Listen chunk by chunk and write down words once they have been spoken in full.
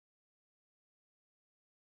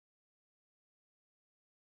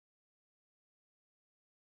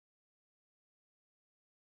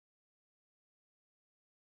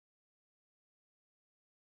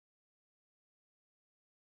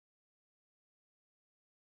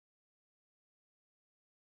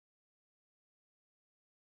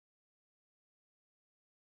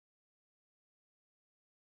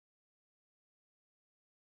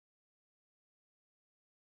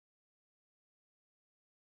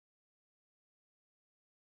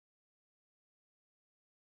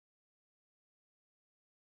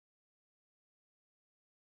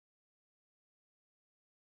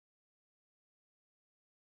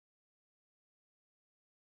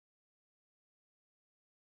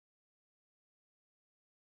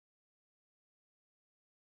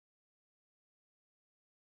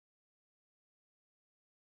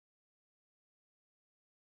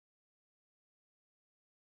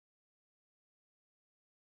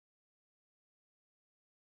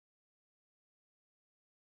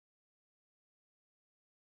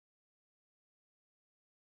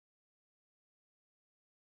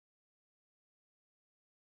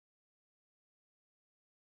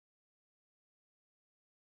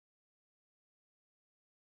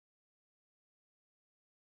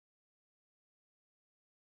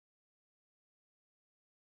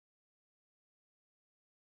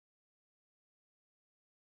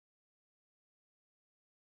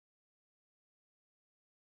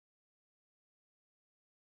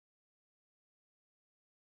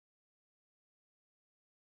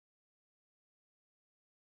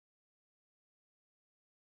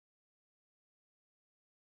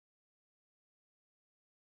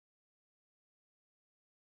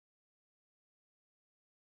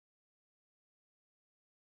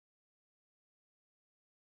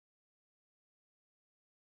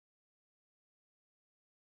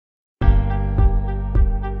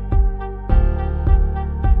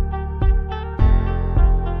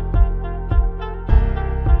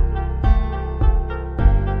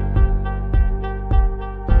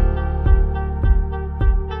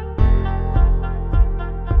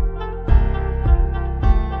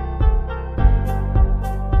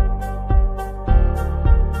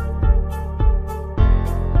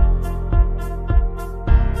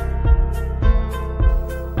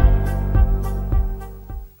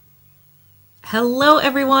Hello,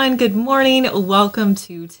 everyone. Good morning. Welcome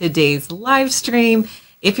to today's live stream.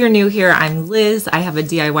 If you're new here, I'm Liz. I have a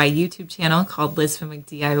DIY YouTube channel called Liz Femic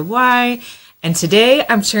DIY. And today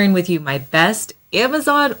I'm sharing with you my best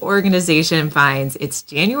Amazon organization finds. It's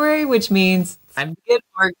January, which means I'm getting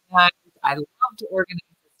organized. I love to organize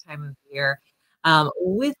this time of year.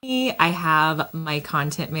 With me, I have my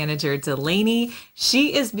content manager, Delaney.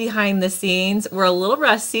 She is behind the scenes. We're a little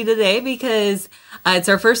rusty today because it's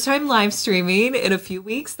our first time live streaming in a few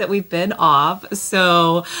weeks that we've been off.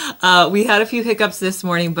 So we had a few hiccups this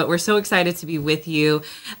morning, but we're so excited to be with you.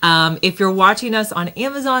 If you're watching us on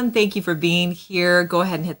Amazon, thank you for being here. Go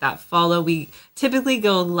ahead and hit that follow. We typically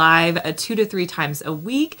go live 2 to 3 times a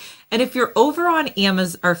week. And if you're over on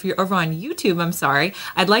Amazon, or if you're over on YouTube, I'm sorry,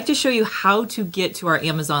 I'd like to show you how to get to our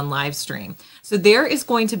Amazon live stream. So there is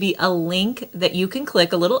going to be a link that you can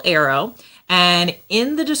click, a little arrow, and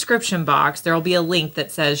in the description box, there will be a link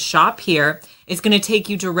that says shop here. It's going to take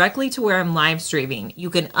you directly to where I'm live streaming. You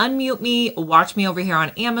can unmute me, watch me over here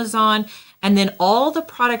on Amazon, and then all the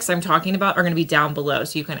products I'm talking about are going to be down below.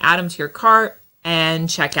 So you can add them to your cart and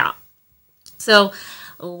check out. So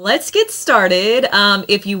let's get started.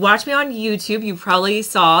 If you watch me on YouTube, you probably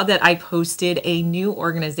saw that I posted a new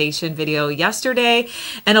organization video yesterday.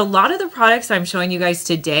 And a lot of the products I'm showing you guys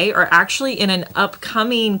today are actually in an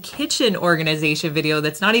upcoming kitchen organization video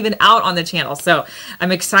that's not even out on the channel. So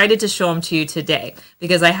I'm excited to show them to you today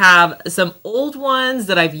because I have some old ones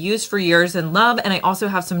that I've used for years and love. And I also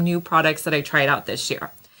have some new products that I tried out this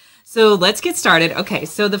year. So let's get started. Okay,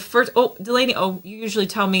 so the first, Delaney, you usually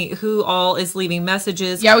tell me who all is leaving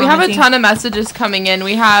messages. Yeah, we have a ton of messages coming in.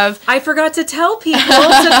 I forgot to tell people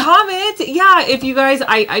to comment. Yeah, if you guys,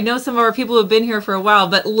 I know some of our people have been here for a while,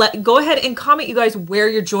 but go ahead and comment, you guys, where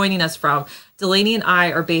you're joining us from. Delaney and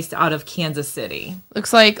I are based out of Kansas City.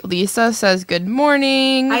 Looks like Lisa says good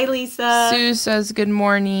morning. Hi, Lisa. Sue says good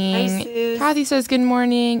morning. Hi, Sue. Kathy says good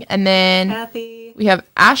morning. And then Kathy. We have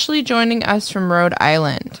Ashley joining us from Rhode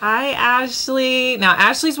Island. Hi, Ashley. Now,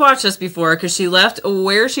 Ashley's watched us before because she left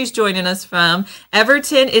where she's joining us from.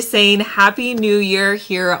 Everton is saying Happy New Year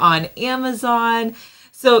here on Amazon.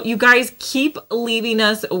 So you guys keep leaving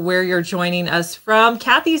us where you're joining us from.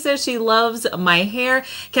 Kathy says she loves my hair.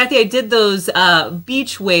 Kathy, I did those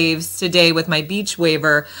beach waves today with my beach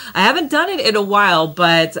waver. I haven't done it in a while,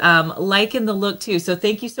 but liking the look too. So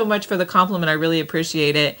thank you so much for the compliment. I really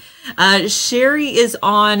appreciate it. Sherry is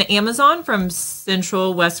on Amazon from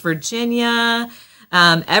Central West Virginia.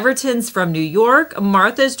 Everton's from New York.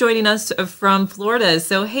 Martha's joining us from Florida.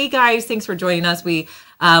 So hey guys, thanks for joining us. We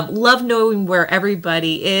love knowing where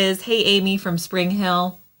everybody is. Hey, Amy from Spring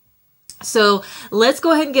Hill. So let's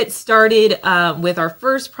go ahead and get started with our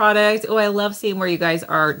first product. Oh, I love seeing where you guys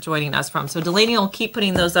are joining us from. So Delaney will keep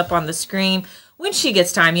putting those up on the screen when she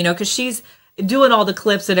gets time, you know, because she's doing all the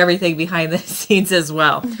clips and everything behind the scenes as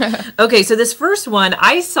well. Okay, so this first one,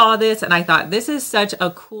 I saw this and I thought this is such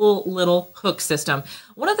a cool little hook system.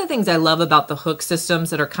 One of the things I love about the hook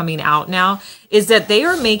systems that are coming out now is that they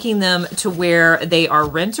are making them to where they are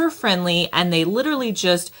renter friendly and they literally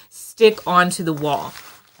just stick onto the wall.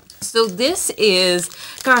 So this is,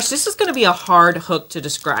 gosh, this is going to be a hard hook to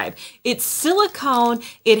describe. It's silicone.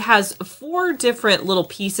 It has 4 different little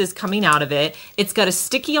pieces coming out of it. It's got a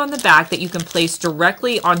sticky on the back that you can place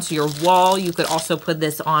directly onto your wall. You could also put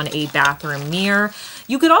this on a bathroom mirror.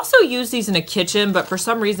 You could also use these in a kitchen, but for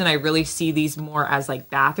some reason I really see these more as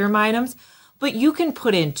like bathroom items. But you can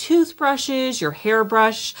put in toothbrushes, your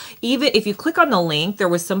hairbrush. Even if you click on the link, there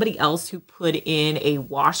was somebody else who put in a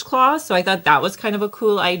washcloth. So I thought that was kind of a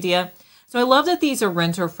cool idea. So I love that these are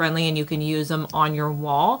renter friendly and you can use them on your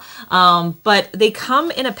wall. But they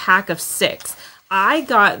come in a pack of 6. I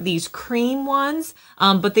got these cream ones,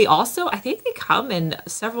 but they also, I think they come in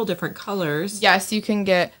several different colors. Yes, you can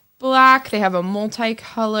get black. They have a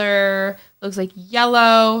multicolor. Looks like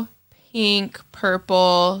yellow, pink,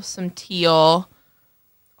 purple, some teal,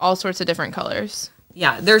 all sorts of different colors.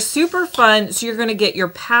 Yeah, they're super fun. So you're going to get your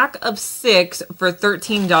pack of 6 for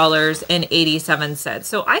 $13.87.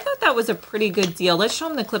 So I thought that was a pretty good deal. Let's show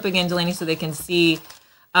them the clip again, Delaney, so they can see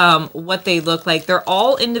what they look like. They're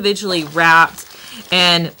all individually wrapped.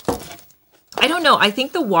 And I don't know, I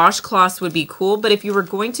think the washcloths would be cool. But if you were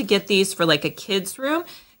going to get these for like a kid's room,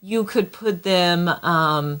 you could put them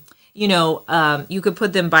you could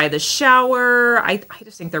put them by the shower. I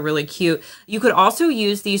just think they're really cute. You could also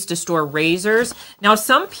use these to store razors. Now,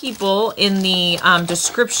 some people in the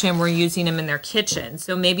description were using them in their kitchen.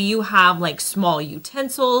 So maybe you have like small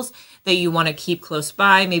utensils that you want to keep close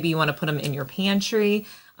by. Maybe you want to put them in your pantry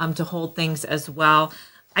to hold things as well.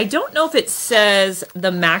 I don't know if it says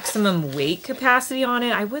the maximum weight capacity on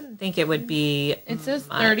it. I wouldn't think it would be. It says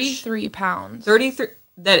much. 33 pounds. 33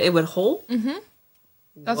 that it would hold? Mm-hmm.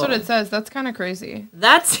 That's what it says. That's kind of crazy.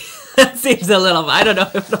 That seems a little. I don't know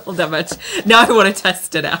if it'll hold that much. Now I want to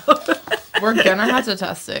test it out. We're gonna have to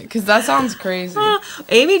test it because that sounds crazy.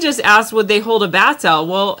 Amy just asked, would they hold a bath towel?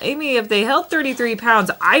 Well, Amy, if they held 33 pounds,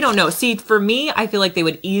 I don't know. See, for me, I feel like they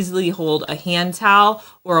would easily hold a hand towel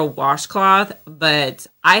or a washcloth, but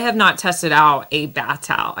I have not tested out a bath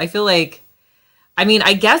towel. I feel like, I mean,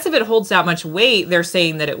 I guess if it holds that much weight, they're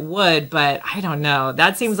saying that it would, but I don't know.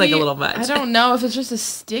 That seems like a little much. I don't know if it's just a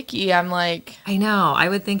sticky. I'm like, I know. I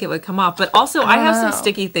would think it would come off, but also I have some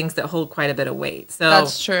sticky things that hold quite a bit of weight. So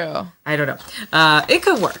that's true. I don't know. It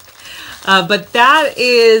could work. But that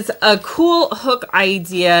is a cool hook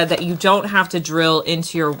idea that you don't have to drill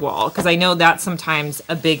into your wall, because I know that's sometimes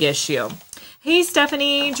a big issue. Hey,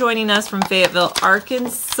 Stephanie, joining us from Fayetteville,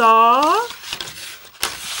 Arkansas.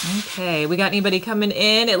 Okay, we got anybody coming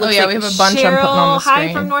in? It looks like we have a bunch Cheryl. I'm putting on the screen.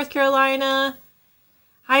 Hi from North Carolina.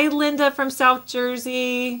 Hi, Linda from South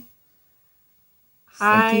Jersey.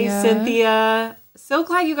 Hi, Cynthia. So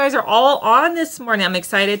glad you guys are all on this morning. I'm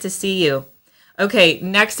excited to see you. Okay,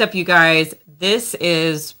 next up, you guys, this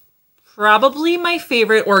is probably my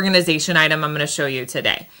favorite organization item I'm going to show you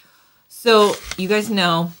today. So you guys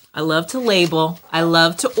know I love to label. I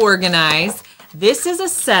love to organize. This is a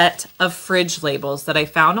set of fridge labels that I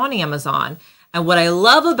found on Amazon. And what I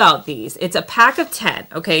love about these, it's a pack of 10,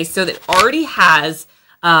 okay? So that already has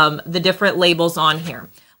the different labels on here,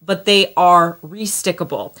 but they are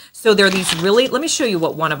restickable. So they're these really, let me show you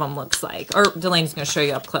what one of them looks like, or Delaney's gonna show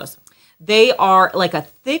you up close. They are like a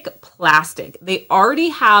thick plastic. They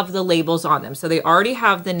already have the labels on them. So they already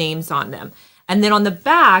have the names on them. And then on the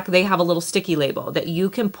back, they have a little sticky label that you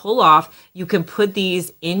can pull off. You can put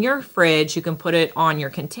these in your fridge. You can put it on your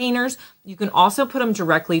containers. You can also put them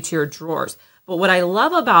directly to your drawers. But what I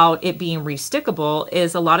love about it being restickable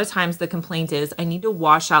is a lot of times the complaint is I need to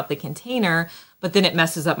wash out the container, but then it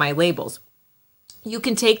messes up my labels. You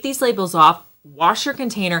can take these labels off, wash your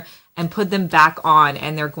container, and put them back on,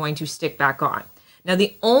 and they're going to stick back on. Now,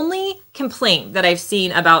 the only complaint that I've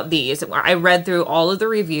seen about these, I read through all of the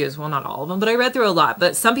reviews, well, not all of them, but I read through a lot,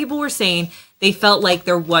 but some people were saying they felt like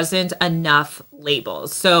there wasn't enough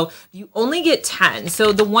labels. So you only get 10.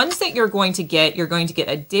 So the ones that you're going to get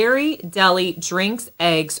a dairy, deli, drinks,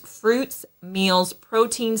 eggs, fruits, meals,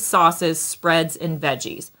 protein, sauces, spreads, and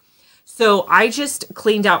veggies. So I just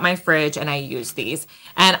cleaned out my fridge and I used these.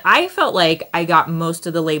 And I felt like I got most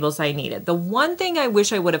of the labels I needed. The one thing I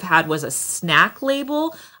wish I would have had was a snack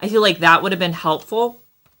label. I feel like that would have been helpful.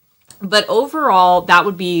 But overall, that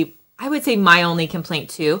would be, I would say my only complaint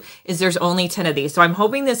too, is there's only 10 of these. So I'm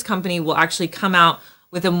hoping this company will actually come out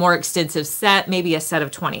with a more extensive set, maybe a set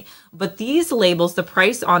of 20. But these labels, the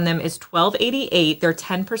price on them is $12.88. They're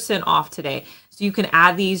 10% off today. So you can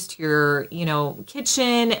add these to your,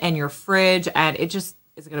 kitchen and your fridge, and it just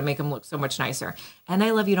is going to make them look so much nicer. And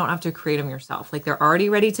I love you don't have to create them yourself. Like, they're already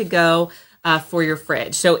ready to go for your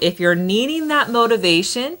fridge. So if you're needing that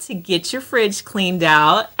motivation to get your fridge cleaned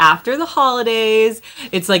out after the holidays,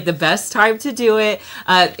 it's like the best time to do it.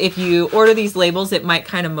 If you order these labels, it might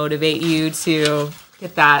kind of motivate you to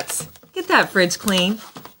get that fridge clean.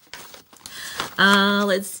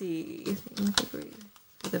 Let's see.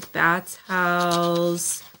 The bath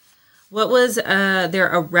towels. What was there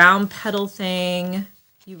a round pedal thing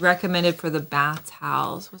you recommended for the bath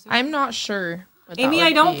towels? Was there? I'm not sure. Amy,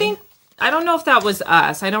 I don't know if that was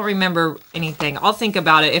us. I don't remember anything. I'll think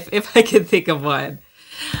about it if I can think of one.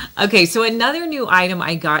 Okay, so another new item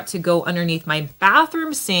I got to go underneath my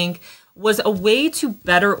bathroom sink was a way to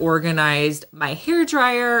better organize my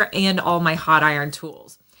hairdryer and all my hot iron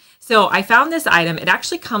tools. So I found this item. It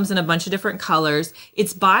actually comes in a bunch of different colors.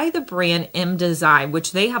 It's by the brand M Design,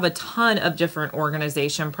 which they have a ton of different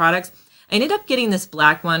organization products. I ended up getting this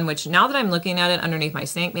black one, which now that I'm looking at it underneath my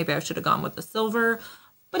sink, maybe I should have gone with the silver.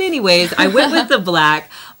 But anyways, I went with the black.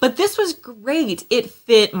 But this was great. It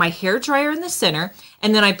fit my hair dryer in the center,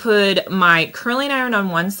 and then I put my curling iron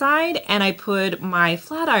on one side, and I put my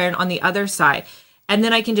flat iron on the other side. And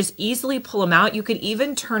then I can just easily pull them out. You could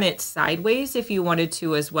even turn it sideways if you wanted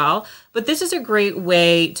to as well. But this is a great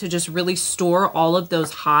way to just really store all of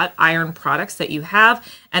those hot iron products that you have,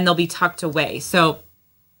 and they'll be tucked away. So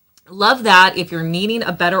love that. If you're needing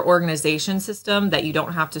a better organization system that you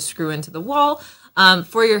don't have to screw into the wall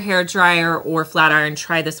for your hair dryer or flat iron,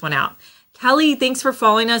 try this one out. Kelly, thanks for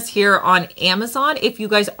following us here on Amazon. If you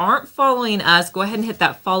guys aren't following us, go ahead and hit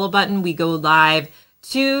that follow button. We go live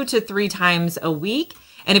 2 to 3 times a week.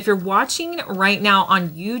 And if you're watching right now on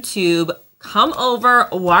YouTube, come over,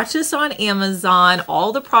 watch us on Amazon.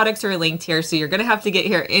 All the products are linked here, so you're going to have to get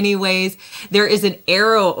here anyways. There is an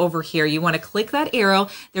arrow over here. You want to click that arrow.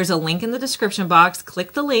 There's a link in the description box.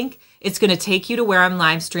 Click the link. It's going to take you to where I'm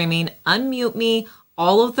live streaming. Unmute me.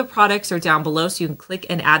 All of the products are down below, so you can click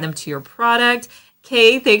and add them to your product.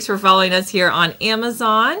 Kay, thanks for following us here on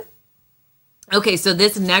Amazon. Okay, so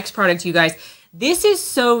this next product, you guys, this is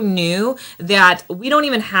so new that we don't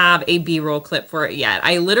even have a B-roll clip for it yet.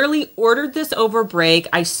 I literally ordered this over break.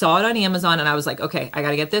 I saw it on Amazon and I was like, okay, I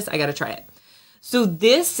got to get this. I got to try it. So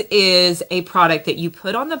this is a product that you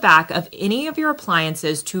put on the back of any of your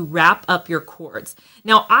appliances to wrap up your cords.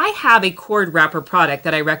 Now, I have a cord wrapper product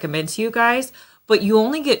that I recommend to you guys, but you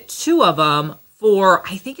only get 2 of them for,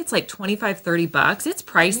 I think it's like 25, 30 bucks. It's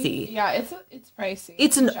pricey. Yeah, it's pricey.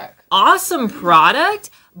 It's an awesome product,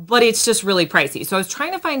 but it's just really pricey. So I was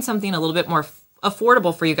trying to find something a little bit more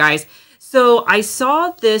affordable for you guys. So I saw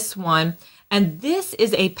this one, and this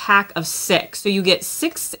is a pack of 6. So you get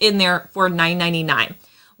 6 in there for $9.99.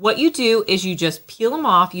 What you do is you just peel them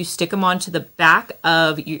off, you stick them onto the back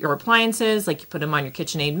of your appliances, like you put them on your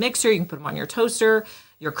KitchenAid mixer, you can put them on your toaster,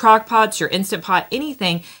 your crock pots, your Instant Pot,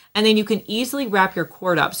 anything, and then you can easily wrap your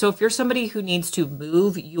cord up. So if you're somebody who needs to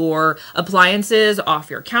move your appliances off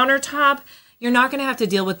your countertop, you're not going to have to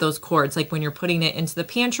deal with those cords like when you're putting it into the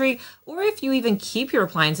pantry, or if you even keep your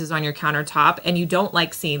appliances on your countertop and you don't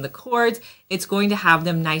like seeing the cords, it's going to have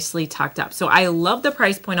them nicely tucked up. So I love the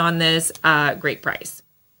price point on this. Great price.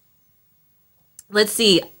 Let's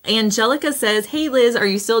see. Angelica says, hey, Liz, are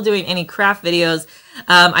you still doing any craft videos?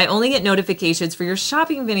 I only get notifications for your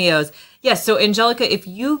shopping videos. Yes. So Angelica, if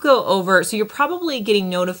you go over, so you're probably getting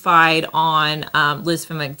notified on Liz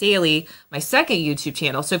Fenwick Daily, my second YouTube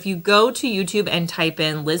channel. So if you go to YouTube and type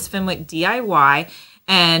in Liz Fenwick DIY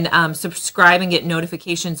and subscribe and get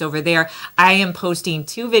notifications over there, I am posting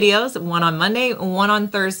 2 videos, one on Monday, one on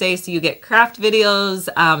Thursday. So you get craft videos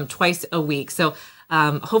twice a week. So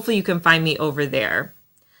hopefully you can find me over there.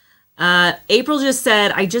 April just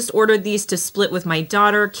said, I just ordered these to split with my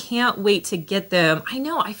daughter. Can't wait to get them. I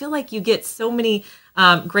know. I feel like you get so many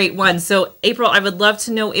great ones. So April, I would love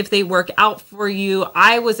to know if they work out for you.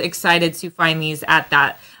 I was excited to find these at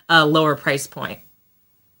that lower price point.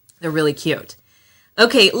 They're really cute.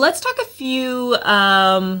 Okay, let's talk a few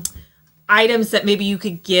items that maybe you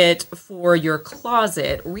could get for your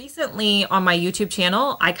closet. Recently on my YouTube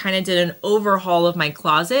channel, I kind of did an overhaul of my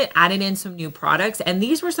closet, added in some new products, and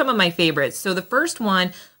these were some of my favorites. So the first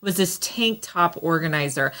one was this tank top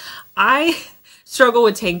organizer. I struggle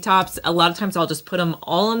with tank tops. A lot of times I'll just put them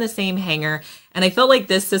all on the same hanger, and I felt like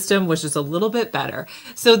this system was just a little bit better.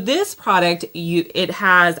 So this product, it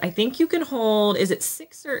has, I think you can hold, is it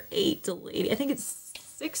 6 or 8, lady? I think it's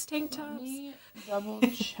 6 tank tops. Let me double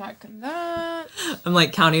check that. I'm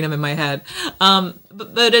like counting them in my head.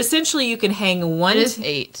 But essentially you can hang one. It is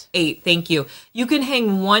 8. 8, thank you. You can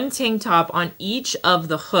hang one tank top on each of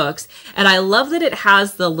the hooks. And I love that it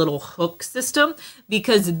has the little hook system,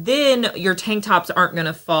 because then your tank tops aren't going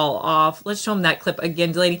to fall off. Let's show them that clip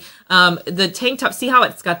again, lady. The tank top, see how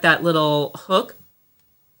it's got that little hook?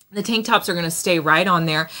 The tank tops are going to stay right on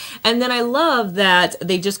there. And then I love that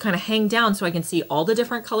they just kind of hang down so I can see all the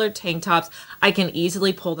different colored tank tops. I can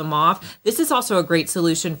easily pull them off. This is also a great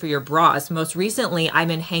solution for your bras. Most recently, I've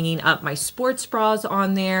been hanging up my sports bras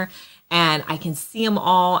on there, and I can see them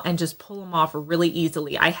all and just pull them off really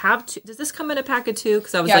easily. I have 2. Does this come in a pack of 2?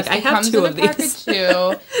 Because I was like, I have 2 of these. It comes in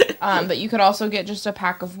a pack of 2. But you could also get just a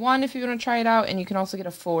pack of 1 if you want to try it out. And you can also get a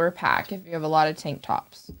 4-pack if you have a lot of tank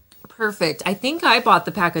tops. Perfect. I think I bought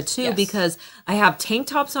the pack of 2 because I have tank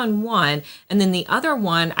tops on one, and then the other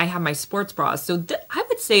one I have my sports bras. So I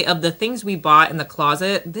would say of the things we bought in the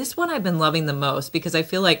closet, this one I've been loving the most, because I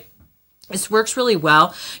feel like this works really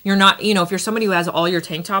well. You're not, if you're somebody who has all your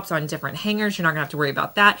tank tops on different hangers, you're not gonna have to worry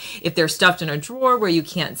about that. If they're stuffed in a drawer where you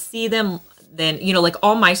can't see them, then, like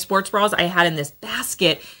all my sports bras I had in this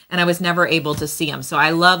basket and I was never able to see them. So I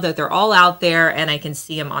love that they're all out there and I can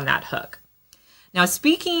see them on that hook. Now,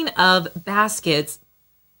 speaking of baskets,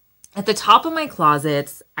 at the top of my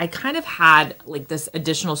closets, I kind of had like this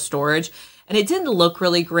additional storage, and it didn't look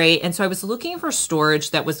really great. And so I was looking for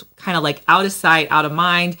storage that was kind of like out of sight, out of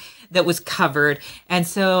mind, that was covered. And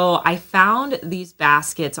so I found these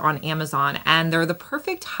baskets on Amazon, and they're the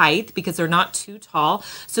perfect height because they're not too tall.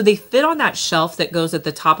 So they fit on that shelf that goes at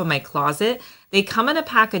the top of my closet. They come in a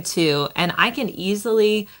pack of 2, and I can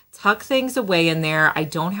easily tuck things away in there. I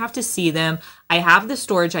don't have to see them. I have the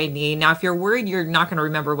storage I need. Now, if you're worried you're not going to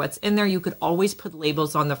remember what's in there, you could always put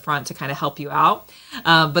labels on the front to kind of help you out.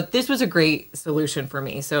 But this was a great solution for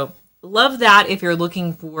me. So love that if you're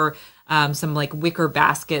looking for some like wicker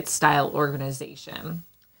basket style organization.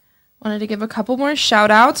 Wanted to give a couple more shout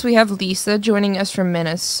outs. We have Lisa joining us from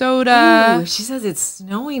Minnesota. Ooh, she says it's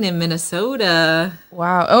snowing in Minnesota.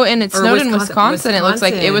 Wow. Oh, and it snowed in Wisconsin. It looks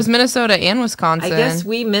like it was Minnesota and Wisconsin. I guess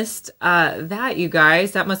we missed that, you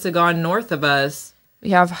guys. That must have gone north of us. We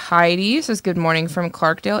have Heidi. Says good morning from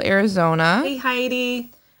Clarkdale, Arizona. Hey, Heidi.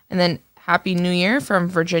 And then Happy New Year from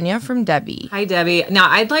Virginia from Debbie. Hi, Debbie. Now,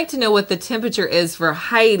 I'd like to know what the temperature is for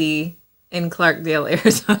Heidi in Clarkdale,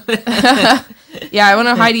 Arizona. Yeah, I want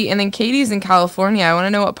to know Heidi. And then Katie's in California. I want to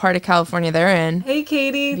know what part of California they're in. Hey,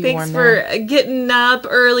 Katie. Thanks for getting up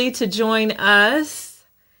early to join us.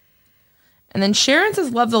 And then Sharon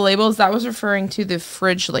says, love the labels. That was referring to the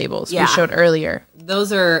fridge labels we showed earlier.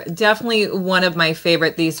 Those are definitely one of my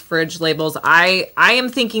favorite, these fridge labels. I am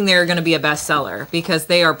thinking they're going to be a bestseller because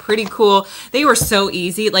they are pretty cool. They were so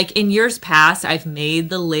easy. Like in years past, I've made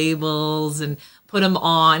the labels and put them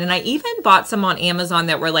on. And I even bought some on Amazon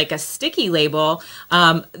that were like a sticky label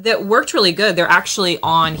that worked really good. They're actually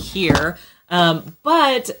on here.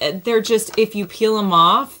 But they're just, if you peel them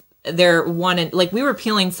off, they're like we were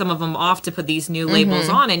peeling some of them off to put these new labels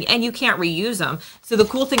on and you can't reuse them. So the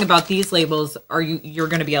cool thing about these labels are you're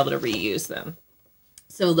going to be able to reuse them.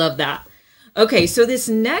 So love that. Okay, so this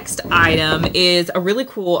next item is a really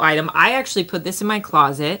cool item. I actually put this in my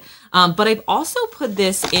closet, but I've also put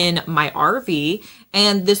this in my RV,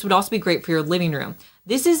 and this would also be great for your living room.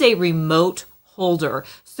 This is a remote holder.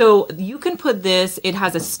 So you can put this, it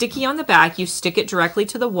has a sticky on the back, you stick it directly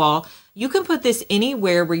to the wall. You can put this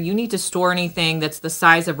anywhere where you need to store anything that's the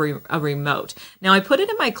size of a remote. Now I put it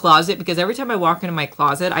in my closet because every time I walk into my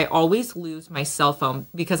closet, I always lose my cell phone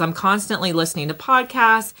because I'm constantly listening to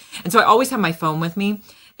podcasts. And so I always have my phone with me.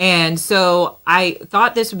 And so I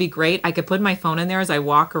thought this would be great. I could put my phone in there as I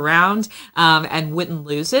walk around and wouldn't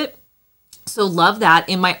lose it. So love that.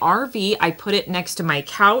 In my RV, I put it next to my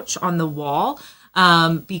couch on the wall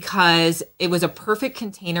because it was a perfect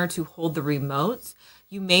container to hold the remotes.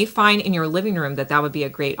 You may find in your living room that would be a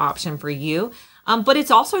great option for you. But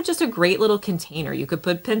it's also just a great little container. You could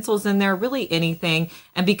put pencils in there, really anything.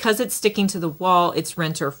 And because it's sticking to the wall, it's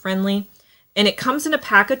renter friendly. And it comes in a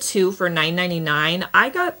pack of 2 for $9.99. I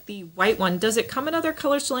got the white one. Does it come in other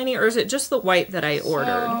colors, Shalani, or is it just the white that I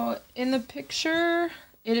ordered? So in the picture,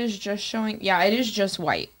 it is just showing. Yeah, it is just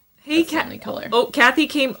white. Hey, color. Oh, Kathy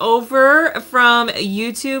came over from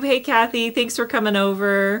YouTube. Hey, Kathy, thanks for coming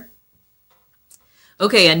over.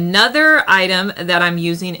 Okay, another item that I'm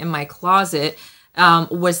using in my closet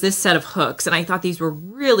was this set of hooks, and I thought these were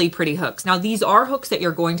really pretty hooks. Now, these are hooks that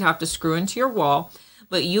you're going to have to screw into your wall,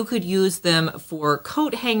 but you could use them for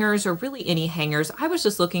coat hangers or really any hangers. I was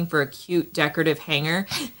just looking for a cute decorative hanger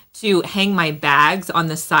to hang my bags on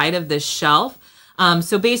the side of this shelf.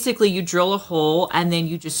 So basically, you drill a hole, and then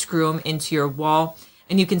you just screw them into your wall.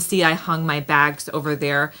 And you can see I hung my bags over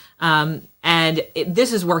there.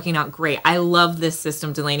 This is working out great. I love this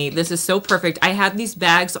system, Delaney. This is so perfect. I had these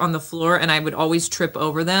bags on the floor and I would always trip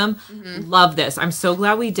over them. Love this. I'm so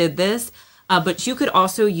glad we did this. But you could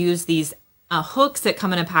also use these hooks that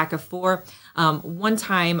come in a pack of 4. One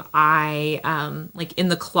time I, like in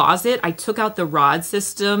the closet, I took out the rod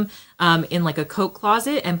system in like a coat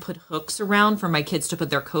closet and put hooks around for my kids to put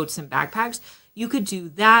their coats and backpacks. You could do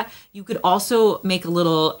that. You could also make a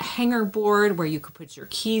little hanger board where you could put your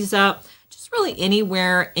keys up. Just really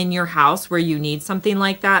anywhere in your house where you need something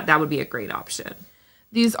like that, that would be a great option.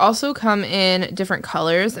 These also come in different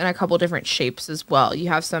colors and a couple different shapes as well. You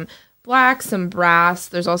have some black, some brass.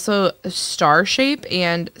 There's also a star shape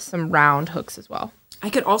and some round hooks as well. I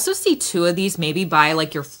could also see 2 of these maybe by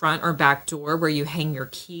like your front or back door where you hang your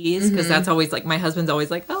keys, because that's always like, my husband's always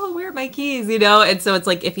like, oh, where are my keys, you know? And so it's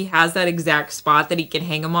like if he has that exact spot that he can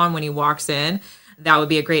hang them on when he walks in, that would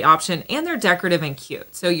be a great option. And they're decorative and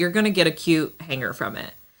cute. So you're going to get a cute hanger from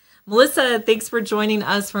it. Melissa, thanks for joining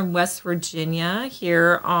us from West Virginia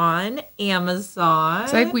here on Amazon.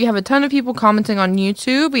 It's like we have a ton of people commenting on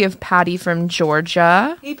YouTube. We have Patty from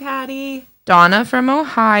Georgia. Hey, Patty. Donna from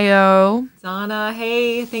Ohio. Donna,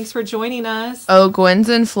 hey, thanks for joining us. Oh, Gwen's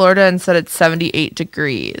in Florida and said it's 78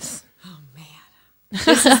 degrees. Oh, man.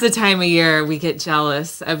 This is the time of year we get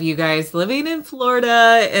jealous of you guys living in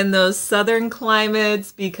Florida in those southern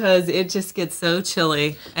climates because it just gets so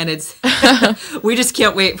chilly. And it's we just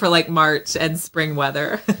can't wait for like March and spring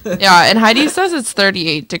weather. Yeah, and Heidi says it's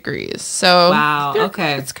 38 degrees. So wow,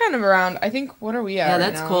 okay. It's kind of around, I think, what are we at? Yeah,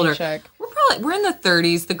 that's right now? colder. Check. We're in the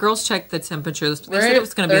 30s. The girls checked the temperatures. They said it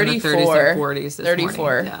was going to be in the 30s and 40s this 34.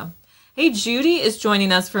 morning. Yeah. Hey, Judy is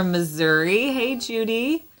joining us from Missouri. Hey,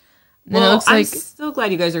 Judy. And then it Well, looks I'm like so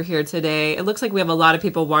glad you guys are here today. It looks like we have a lot of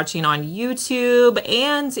people watching on YouTube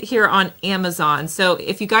and here on Amazon. So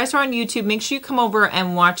if you guys are on YouTube, make sure you come over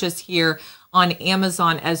and watch us here on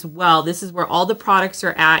Amazon as well. This is where all the products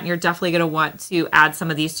are at, and you're definitely going to want to add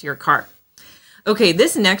some of these to your cart. Okay,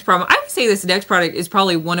 this next product, I would say this next product is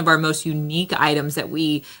probably one of our most unique items that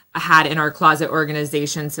we had in our closet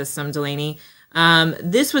organization system, Delaney.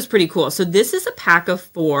 This was pretty cool. So this is a pack of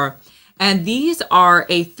 4, and these are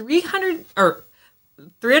a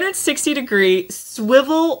 360 degree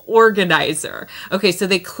swivel organizer. Okay, so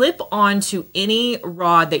they clip onto any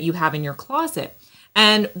rod that you have in your closet.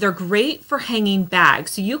 And they're great for hanging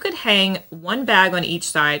bags. So you could hang one bag on each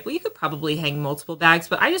side. Well, you could probably hang multiple bags,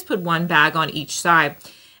 but I just put one bag on each side.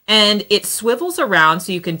 And it swivels around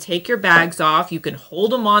so you can take your bags off. You can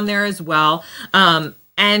hold them on there as well.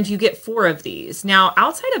 And you get 4 of these. Now,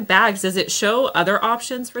 outside of bags, does it show other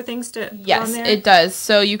options for things to put on there? It does.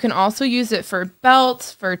 So you can also use it for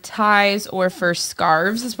belts, for ties, or for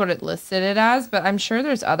scarves is what it listed it as. But I'm sure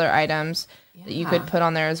there's other items that you could put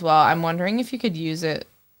on there as well. I'm wondering if you could use it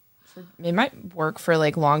it might work for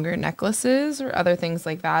like longer necklaces or other things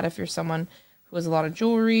like that if you're someone who has a lot of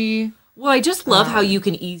jewelry. Well, I just love how you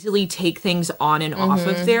can easily take things on and off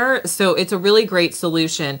of there. So it's a really great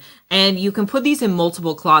solution. And you can put these in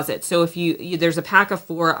multiple closets. So if you there's a pack of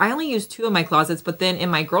 4, I only use 2 in my closets, but then in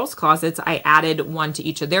my girls' closets, I added 1 to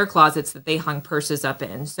each of their closets that they hung purses up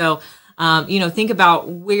in. So think about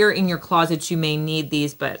where in your closets you may need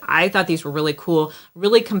these, but I thought these were really cool,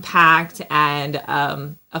 really compact, and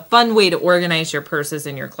a fun way to organize your purses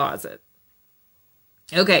in your closet.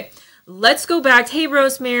 Okay, let's go back. Hey,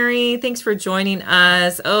 Rosemary, thanks for joining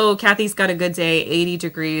us. Oh, Kathy's got a good day, 80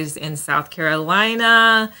 degrees in South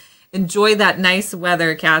Carolina. Enjoy that nice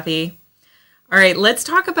weather, Kathy. All right, let's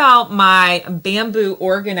talk about my bamboo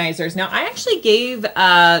organizers. Now, I actually gave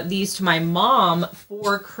these to my mom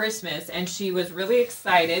for Christmas, and she was really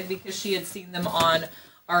excited because she had seen them on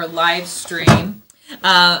our live stream.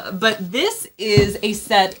 But this is a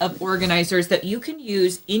set of organizers that you can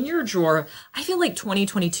use in your drawer. I feel like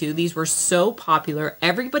 2022, these were so popular.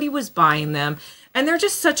 Everybody was buying them, and they're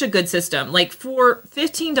just such a good system. Like for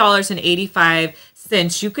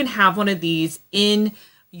 $15.85, you can have one of these in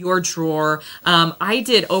your drawer. I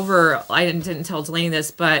didn't tell Delaney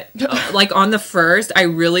this, but like on the first, I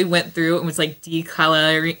really went through and was like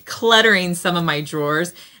decluttering some of my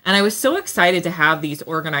drawers. And I was so excited to have these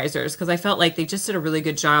organizers because I felt like they just did a really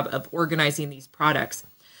good job of organizing these products.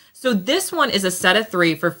 So this one is a set of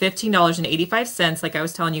 3 for $15.85. Like I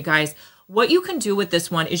was telling you guys, what you can do with this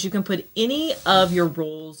one is you can put any of your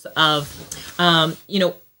rolls of,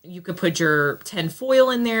 you could put your tin foil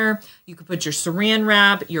in there. You could put your saran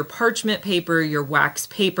wrap, your parchment paper, your wax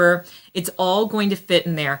paper. It's all going to fit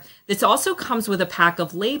in there. This also comes with a pack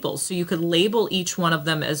of labels. So you could label each one of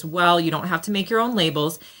them as well. You don't have to make your own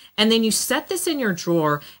labels. And then you set this in your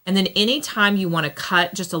drawer. And then anytime you want to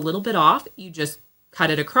cut just a little bit off, you just cut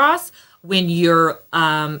it across. When you're,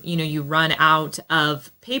 you run out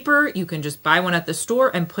of paper, you can just buy one at the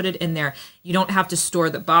store and put it in there. You don't have to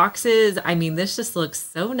store the boxes. I mean, this just looks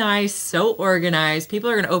so nice, so organized.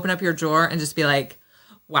 People are going to open up your drawer and just be like,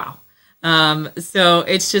 wow. So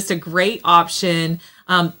it's just a great option.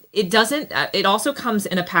 It also comes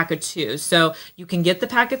in a pack of 2. So you can get the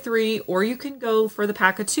pack of 3 or you can go for the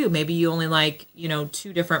pack of 2. Maybe you only like,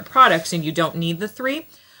 2 different products and you don't need the 3.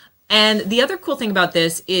 And the other cool thing about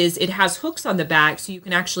this is it has hooks on the back, so you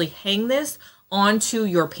can actually hang this onto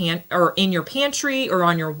your in your pantry or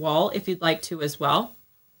on your wall if you'd like to as well.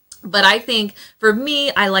 But I think for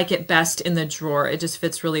me, I like it best in the drawer. It just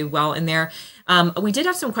fits really well in there. We did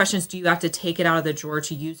have some questions. Do you have to take it out of the drawer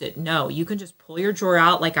to use it? No, you can just pull your drawer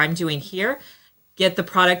out like I'm doing here, get the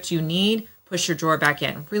product you need, push your drawer back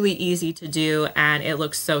in. Really easy to do, and it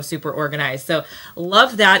looks so super organized. So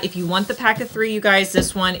love that. If you want the pack of 3, you guys,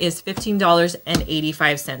 this one is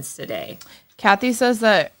 $15.85 today. Kathy says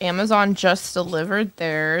that Amazon just delivered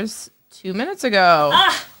theirs 2 minutes ago.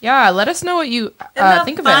 Yeah, let us know what you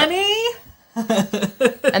think of it.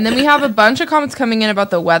 And then we have a bunch of comments coming in about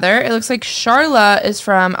the weather. It looks like Charla is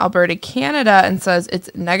from Alberta, Canada, and says it's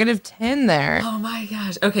 -10 there. Oh my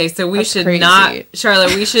gosh. Okay, so we should not,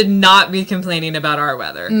 Charlotte, we should not be complaining about our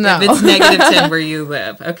weather. No. If it's -10 where you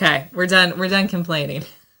live. Okay, we're done complaining.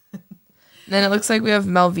 Then it looks like we have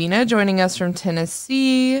Melvina joining us from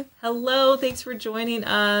Tennessee. Hello, thanks for joining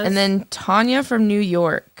us. And then Tanya from New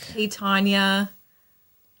York. Hey, Tanya.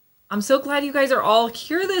 I'm so glad you guys are all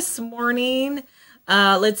here this morning.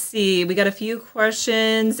 Let's see. We got a few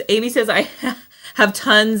questions. Amy says, I have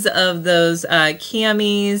tons of those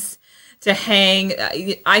camis. to hang.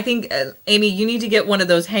 I think, Amy, you need to get one of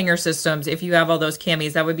those hanger systems if you have all those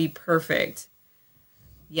camis. That would be perfect.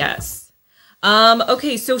 Yes.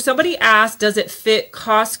 Okay, so somebody asked, does it fit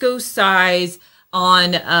Costco size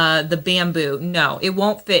on the bamboo? No, it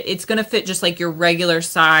won't fit. It's going to fit just like your regular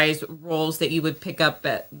size rolls that you would pick up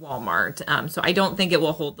at Walmart. So I don't think it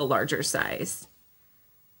will hold the larger size.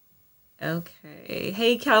 Okay.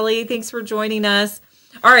 Hey, Kelly, thanks for joining us.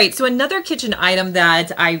 All right, so another kitchen item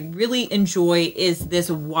that I really enjoy is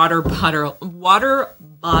this water bottle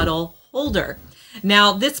holder.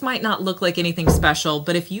 Now, this might not look like anything special,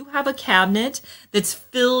 but if you have a cabinet that's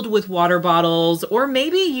filled with water bottles, or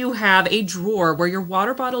maybe you have a drawer where your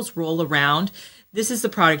water bottles roll around, this is the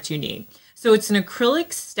product you need. So it's an acrylic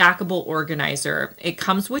stackable organizer. It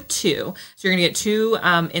comes with 2. So you're gonna get 2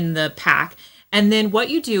 in the pack. And then what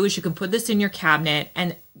you do is you can put this in your cabinet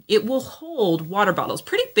and it will hold water bottles,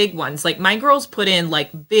 pretty big ones. Like my girls put in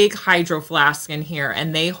like big hydro flasks in here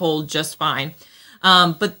and they hold just fine.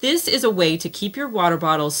 But this is a way to keep your water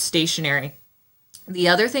bottles stationary. The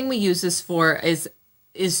other thing we use this for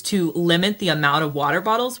is to limit the amount of water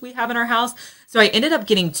bottles we have in our house. So I ended up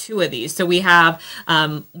getting 2 of these. So we have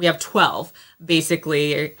 12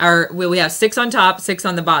 basically, or we have 6 on top, 6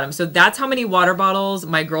 on the bottom. So that's how many water bottles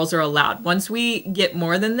my girls are allowed. Once we get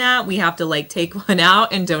more than that, we have to like take one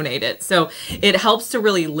out and donate it. So it helps to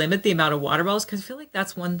really limit the amount of water bottles, because I feel like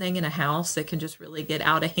that's one thing in a house that can just really get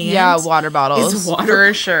out of hand. Yeah, water bottles,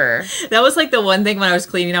 for sure. That was like the one thing when I was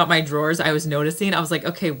cleaning out my drawers, I was noticing. I was like,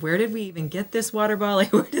 okay, where did we even get this water bottle?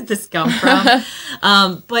 Like, where did this come from?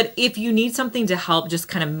 But if you need something to help just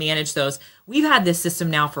kind of manage those, we've had this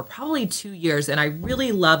system now for probably 2 years and I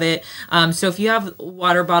really love it. So if you have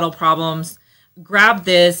water bottle problems, grab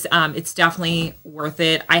this. It's definitely worth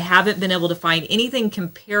it. I haven't been able to find anything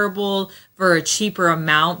comparable for a cheaper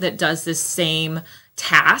amount that does this same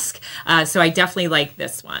task. So I definitely like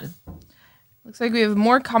this one. Looks like we have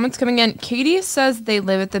more comments coming in. Katie says they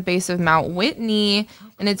live at the base of Mount Whitney,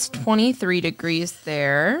 and it's 23 degrees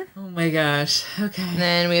there. Oh my gosh. Okay. And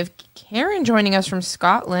then we have Karen joining us from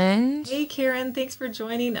Scotland. Hey, Karen. Thanks for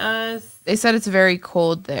joining us. They said it's very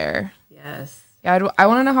cold there. Yes. Yeah, I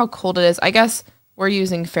want to know how cold it is. I guess we're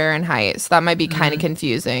using Fahrenheit, so that might be kind of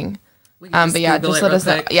confusing. But yeah, just let us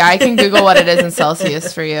know. Yeah, I can Google what it is in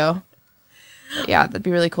Celsius for you. But yeah, that'd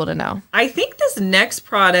be really cool to know. I think this next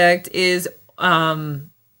product is I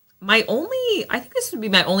think this would be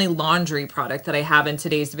my only laundry product that I have in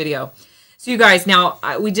today's video. So you guys, now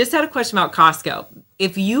we just had a question about Costco.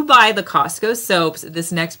 If you buy the Costco soaps,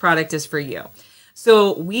 this next product is for you.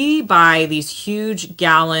 So we buy these huge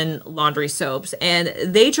gallon laundry soaps and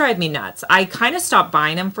they drive me nuts. I kind of stopped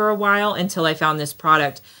buying them for a while until I found this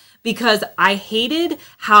product, because I hated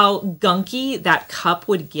how gunky that cup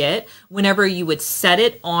would get whenever you would set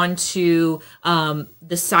it onto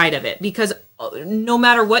the side of it, because no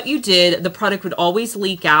matter what you did, the product would always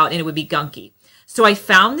leak out and it would be gunky. So I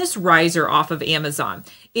found this riser off of Amazon.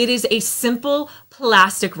 It is a simple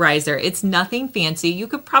plastic riser. It's nothing fancy. You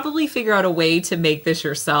could probably figure out a way to make this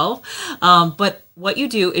yourself. But what you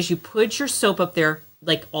do is you put your soap up there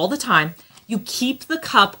like all the time. You keep the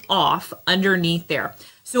cup off underneath there.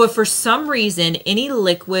 So if for some reason any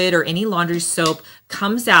liquid or any laundry soap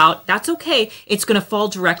comes out, that's okay. It's going to fall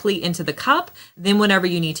directly into the cup. Then whenever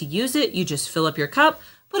you need to use it, you just fill up your cup,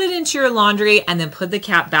 put it into your laundry, and then put the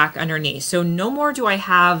cap back underneath. So no more do I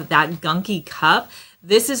have that gunky cup.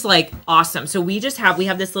 This is like awesome. So we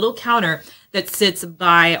have this little counter that sits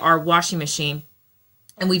by our washing machine,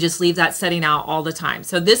 and we just leave that setting out all the time.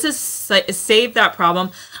 So this is saved that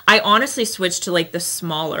problem. I honestly switched to like the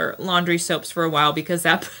smaller laundry soaps for a while because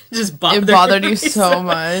that just bothered you so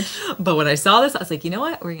much. But when I saw this, I was like, you know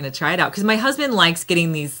what? We're going to try it out. Because my husband likes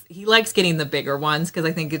getting these. He likes getting the bigger ones because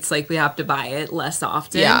I think it's like we have to buy it less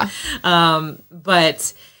often. Yeah.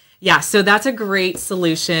 But yeah, so that's a great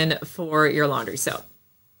solution for your laundry soap.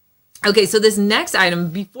 Okay, so this next item,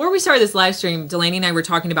 before we started this live stream, Delaney and I were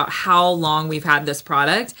talking about how long we've had this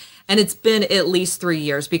product, and it's been at least 3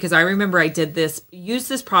 years, because I remember I used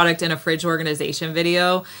this product in a fridge organization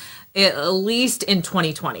video at least in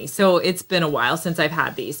 2020. So it's been a while since I've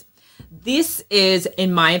had these. This is,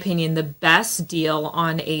 in my opinion, the best deal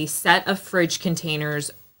on a set of fridge containers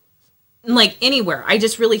like anywhere. I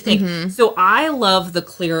just really think so. I love the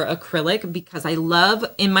clear acrylic because I love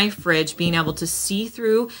in my fridge being able to see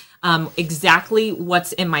through exactly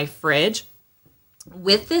what's in my fridge.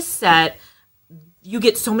 With this set, you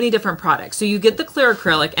get so many different products. So you get the clear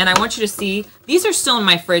acrylic, and I want you to see, these are still in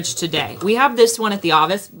my fridge today. We have this one at the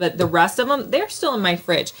office, but the rest of them, they're still in my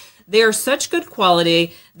fridge. They are such good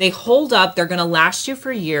quality. They hold up. They're going to last you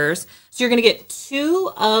for years. So you're going to get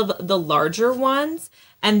 2 of the larger ones.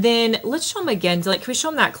 And then let's show them again. Like, can we show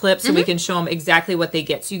them that clip so we can show them exactly what they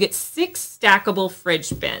get? So you get 6 stackable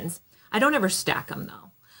fridge bins. I don't ever stack them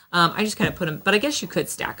though. I just kind of put them, but I guess you could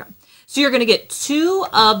stack them. So you're going to get 2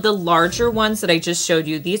 of the larger ones that I just showed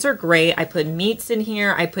you. These are great. I put meats in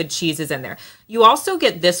here. I put cheeses in there. You also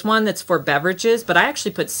get this one that's for beverages, but I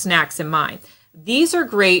actually put snacks in mine. These are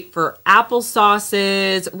great for apple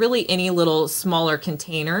sauces, really any little smaller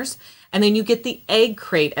containers. And then you get the egg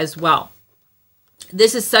crate as well.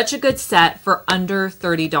 This is such a good set for under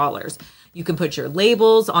 $30. You can put your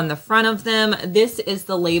labels on the front of them. This is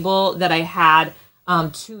the label that I had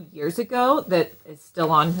 2 years ago that is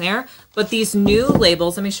still on there. But these new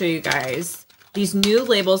labels, let me show you guys. These new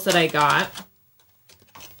labels that I got,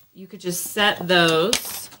 you could just set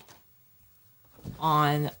those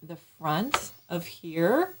on the front of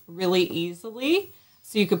here really easily.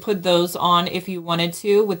 So you could put those on if you wanted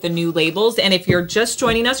to with the new labels. And if you're just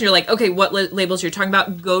joining us and you're like, okay, what labels you're talking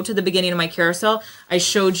about, go to the beginning of my carousel. I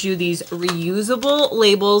showed you these reusable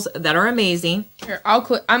labels that are amazing. Here, I'm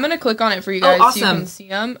going to click on it for you guys awesome. so you can see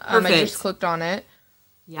them. I just clicked on it.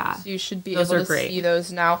 Yeah. So you should be able to see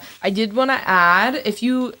those now. I did want to add, if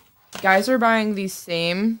you guys are buying these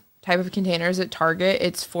same type of containers at Target,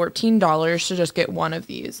 it's $14 to just get one of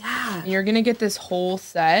these. Yeah. And you're going to get this whole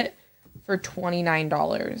set for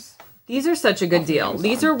 $29. These are such a good deal.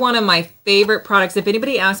 These are one of my favorite products. If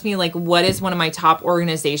anybody asks me, like, what is one of my top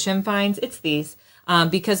organization finds, it's these.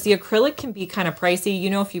 Because the acrylic can be kind of pricey.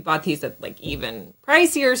 You know, if you bought these at, like, even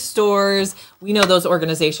pricier stores, we know those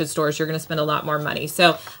organization stores, you're going to spend a lot more money.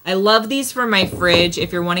 So I love these for my fridge.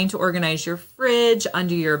 If you're wanting to organize your fridge,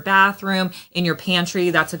 under your bathroom, in your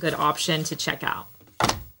pantry, that's a good option to check out.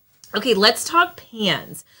 Okay, let's talk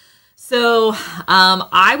pans. So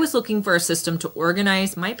I was looking for a system to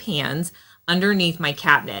organize my pans underneath my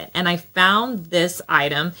cabinet, and I found this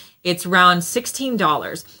item. It's around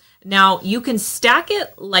 $16. Now, you can stack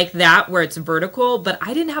it like that where it's vertical, but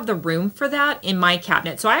I didn't have the room for that in my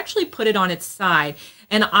cabinet. So I actually put it on its side,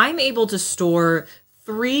 and I'm able to store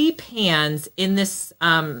 3 pans in this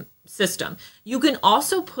system. You can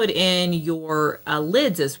also put in your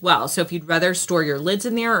lids as well. So if you'd rather store your lids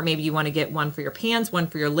in there, or maybe you want to get one for your pans, one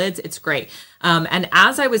for your lids, it's great. And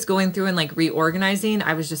as I was going through and like reorganizing,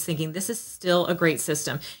 I was just thinking, this is still a great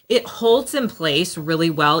system. It holds in place really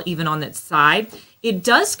well, even on its side. It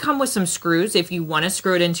does come with some screws if you want to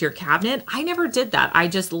screw it into your cabinet. I never did that. I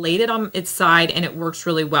just laid it on its side and it works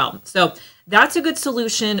really well. So that's a good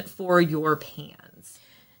solution for your pans.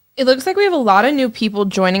 It looks like we have a lot of new people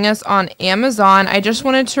joining us on Amazon. I just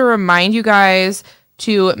wanted to remind you guys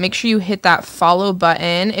to make sure you hit that follow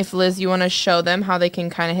button. If Liz, you want to show them how they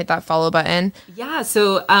can kind of hit that follow button. Yeah,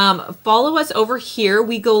 so follow us over here.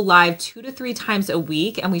 We go live 2 to 3 times a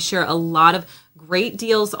week, and we share a lot of great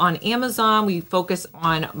deals on Amazon. We focus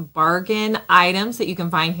on bargain items that you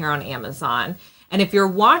can find here on Amazon. And if you're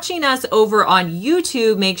watching us over on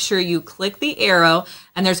YouTube, make sure you click the arrow,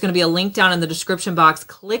 and there's going to be a link down in the description box.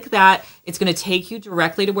 Click that. It's going to take you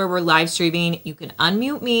directly to where we're live streaming. You can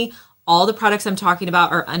unmute me. All the products I'm talking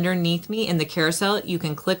about are underneath me in the carousel. You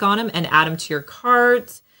can click on them and add them to your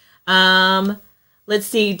cart. Let's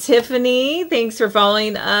see, Tiffany, thanks for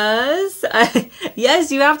following us.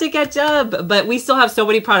 Yes, you have to catch up, but we still have so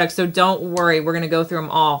many products, so don't worry. We're going to go through them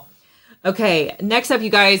all. Okay, next up,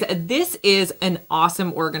 you guys, this is an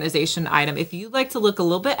awesome organization item. If you like to look a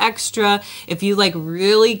little bit extra, if you like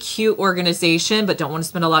really cute organization but don't want to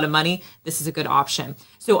spend a lot of money, this is a good option.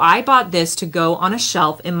 So I bought this to go on a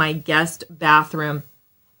shelf in my guest bathroom.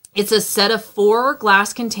 It's a set of 4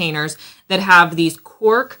 glass containers that have these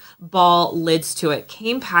cork ball lids to it.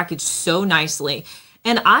 Came packaged so nicely.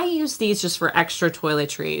 And I use these just for extra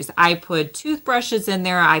toiletries. I put toothbrushes in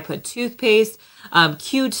there. I put toothpaste,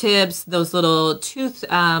 Q-tips, those little tooth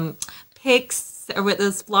picks, or with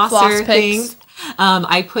those flosser things.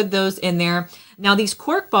 I put those in there. Now, these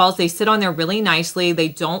cork balls, they sit on there really nicely. They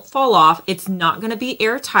don't fall off. It's not going to be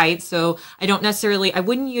airtight, so I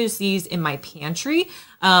wouldn't use these in my pantry.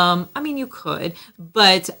 I mean, you could,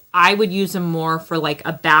 but I would use them more for like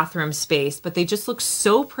a bathroom space. But they just look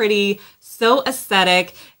so pretty, so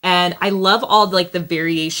aesthetic, and I love all like the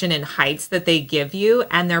variation in heights that they give you,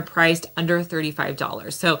 and they're priced under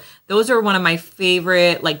 $35. So those are one of my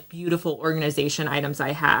favorite, like, beautiful organization items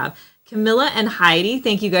I have. Camilla and Heidi,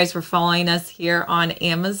 thank you guys for following us here on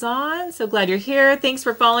Amazon. So glad you're here. Thanks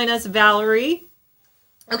for following us, Valerie.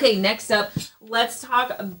 Okay, next up, let's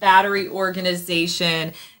talk battery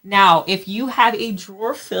organization. Now, if you have a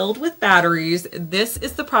drawer filled with batteries, this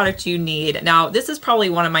is the product you need. Now, this is probably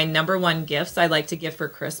one of my number one gifts I like to give for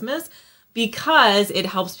Christmas because it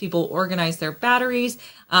helps people organize their batteries.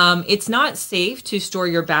 It's not safe to store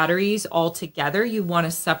your batteries all together. You want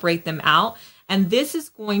to separate them out. And this is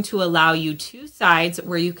going to allow you two sides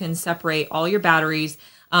where you can separate all your batteries.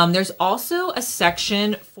 There's also a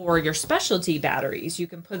section for your specialty batteries. You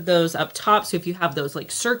can put those up top. So if you have those like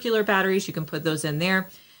circular batteries, you can put those in there.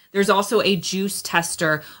 There's also a juice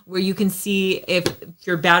tester where you can see if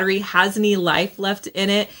your battery has any life left in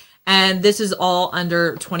it. And this is all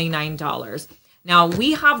under $29. Now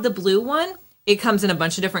we have the blue one. It comes in a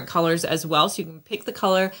bunch of different colors as well, so you can pick the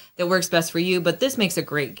color that works best for you, but this makes a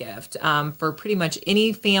great gift for pretty much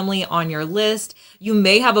any family on your list. You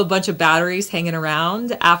may have a bunch of batteries hanging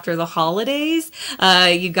around after the holidays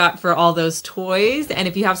you got for all those toys, and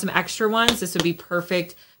if you have some extra ones, this would be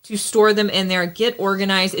perfect to store them in there, get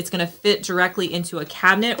organized. It's going to fit directly into a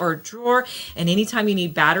cabinet or a drawer. And anytime you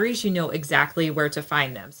need batteries, you know exactly where to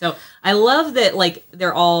find them. So I love that, like,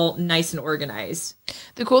 they're all nice and organized.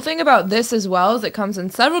 The cool thing about this as well is it comes in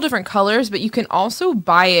several different colors, but you can also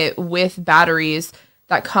buy it with batteries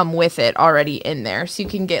that come with it already in there. So you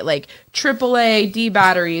can get like AAA, D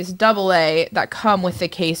batteries, AA that come with the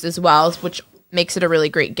case as well, which makes it a really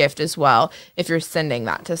great gift as well if you're sending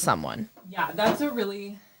that to someone. Yeah, that's a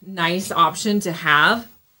really nice option to have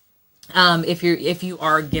if you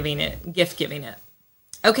are gift giving it.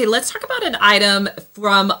 Okay, let's talk about an item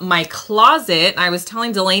from my closet. I was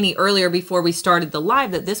telling Delaney earlier before we started the live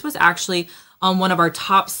that this was actually on one of our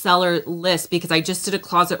top seller lists because I just did a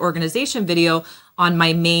closet organization video on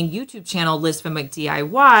my main YouTube channel, Liz from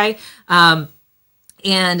McDIY,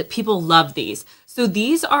 and people love these. So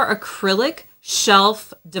these are acrylic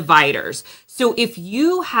shelf dividers. So if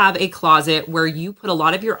you have a closet where you put a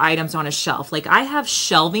lot of your items on a shelf, like I have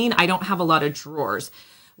shelving, I don't have a lot of drawers.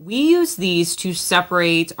 We use these to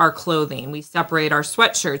separate our clothing. We separate our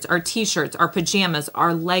sweatshirts, our t-shirts, our pajamas,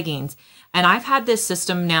 our leggings. And I've had this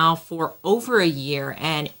system now for over a year,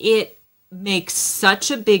 and it makes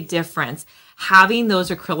such a big difference having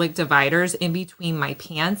those acrylic dividers in between my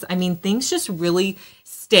pants. I mean, things just really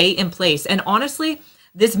stay in place. And honestly,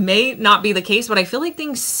 this may not be the case, but I feel like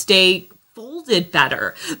things stay folded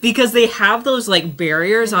better because they have those like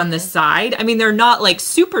barriers on the side. I mean, they're not like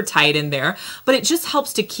super tight in there, but it just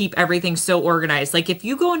helps to keep everything so organized. Like if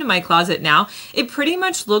you go into my closet now, it pretty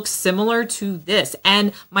much looks similar to this.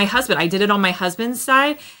 And my husband, I did it on my husband's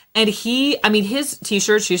side, and his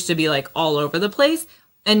t-shirts used to be like all over the place,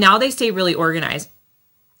 and now they stay really organized.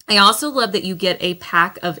 I also love that you get a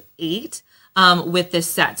pack of 8 with this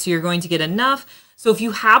set. So you're going to get enough. So if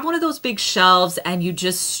you have one of those big shelves and you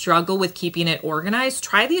just struggle with keeping it organized,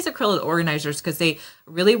 try these acrylic organizers because they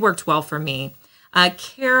really worked well for me.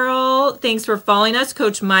 Carol, thanks for following us.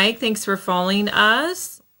 Coach Mike, thanks for following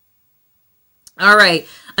us. All right,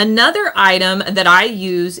 another item that I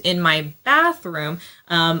use in my bathroom,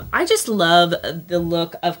 I just love the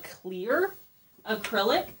look of clear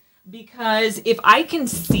acrylic. Because if I can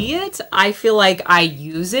see it, I feel like I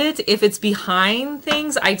use it. If it's behind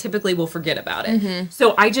things, I typically will forget about it. Mm-hmm.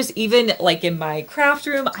 So I just, even like in my craft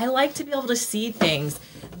room, I like to be able to see things.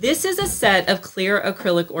 This is a set of clear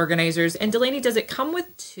acrylic organizers. And Delaney, does it come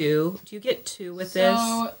with 2? Do you get 2 with this?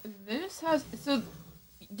 So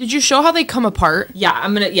did you show how they come apart? Yeah,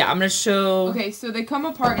 I'm gonna show. Okay, so they come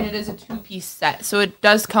apart and it is a 2-piece set. So it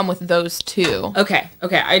does come with those 2. Okay.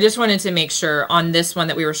 I just wanted to make sure on this one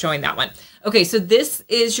that we were showing that one. Okay, so this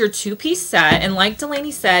is your 2-piece set, and like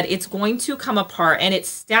Delaney said, it's going to come apart and it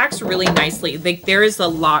stacks really nicely. Like there is a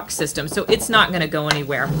lock system, so it's not going to go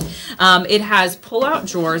anywhere. It has pull-out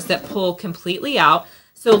drawers that pull completely out.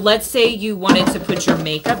 So let's say you wanted to put your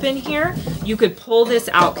makeup in here. You could pull this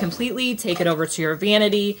out completely, take it over to your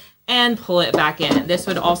vanity, and pull it back in. This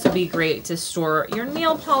would also be great to store your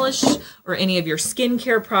nail polish or any of your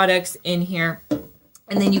skincare products in here.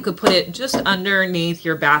 And then you could put it just underneath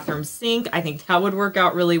your bathroom sink. I think that would work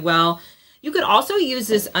out really well. You could also use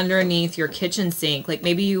this underneath your kitchen sink. Like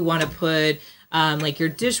maybe you want to put like your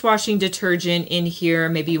dishwashing detergent in here.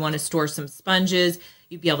 Maybe you want to store some sponges.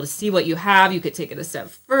 You'd be able to see what you have. You could take it a step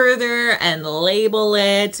further and label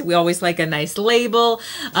it. We always like a nice label.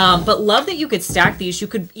 But love that you could stack these. You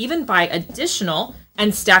could even buy additional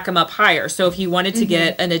and stack them up higher. So if you wanted to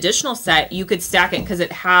get an additional set, you could stack it because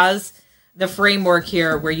it has the framework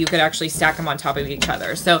here where you could actually stack them on top of each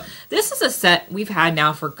other. So this is a set we've had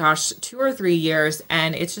now for, 2 or 3 years,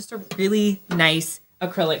 and it's just a really nice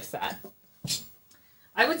acrylic set.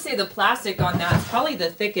 I would say the plastic on that is probably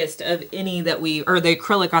the thickest of any that or the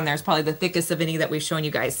acrylic on there is probably the thickest of any that we've shown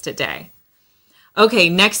you guys today. Okay,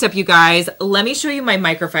 next up, you guys, let me show you my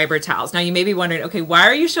microfiber towels. Now, you may be wondering, okay, why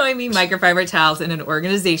are you showing me microfiber towels in an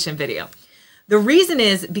organization video? The reason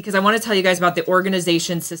is because I want to tell you guys about the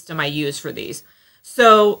organization system I use for these.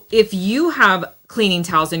 So if you have cleaning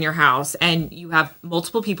towels in your house and you have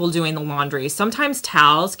multiple people doing the laundry, sometimes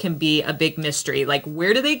towels can be a big mystery. Like,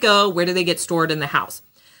 where do they go? Where do they get stored in the house?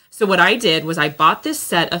 So what I did was I bought this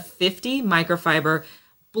set of 50 microfiber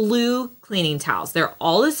blue cleaning towels. They're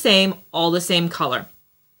all the same color.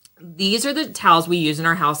 These are the towels we use in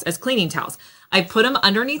our house as cleaning towels. I put them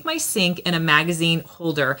underneath my sink in a magazine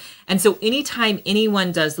holder. And so anytime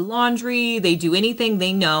anyone does laundry, they do anything,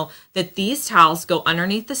 they know that these towels go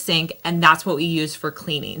underneath the sink, and that's what we use for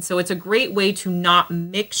cleaning. So it's a great way to not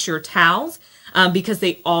mix your towels because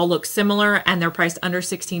they all look similar and they're priced under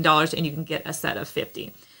 $16 and you can get a set of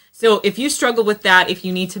 50. So if you struggle with that, if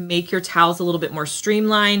you need to make your towels a little bit more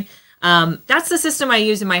streamlined, that's the system I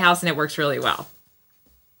use in my house and it works really well.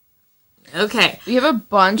 Okay. We have a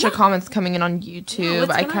bunch of comments coming in on YouTube.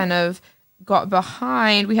 I kind of got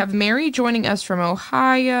behind. We have Mary joining us from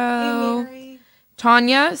Ohio. Hey, Mary.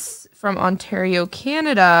 Tanya from Ontario,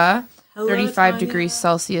 Canada. Hello, 35 Tanya. degrees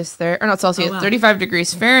Celsius there. Or not Celsius, Oh, wow. 35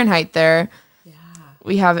 degrees Fahrenheit there. Yeah.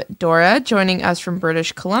 We have Dora joining us from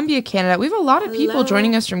British Columbia, Canada. We have a lot of people Hello.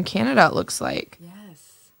 joining us from Canada, it looks like.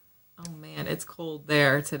 Yes. Oh man, it's cold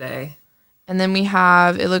there today. And then we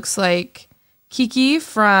have, it looks like Kiki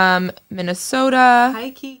from Minnesota.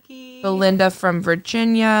 Hi, Kiki. Belinda from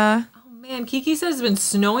Virginia. Oh man, Kiki says it's been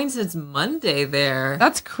snowing since Monday there.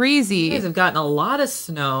 That's You crazy. guys have gotten a lot of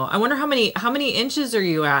snow. I wonder how many inches are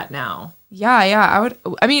you at now? Yeah.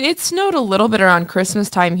 I mean, it snowed a little bit around Christmas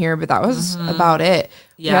time here, but that was about it.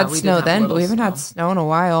 Yeah, we had we did snow have then, but little we haven't had snow in a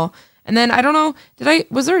while. And then I don't know,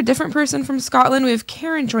 was there a different person from Scotland? We have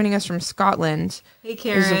Karen joining us from Scotland Hey,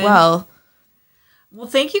 Karen. as well. Well,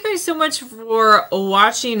 thank you guys so much for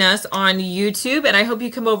watching us on YouTube, and I hope you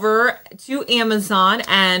come over to Amazon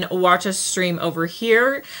and watch us stream over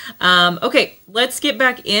here. Okay, let's get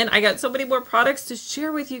back in. I got so many more products to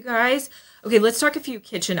share with you guys. Okay, let's talk a few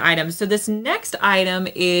kitchen items. So this next item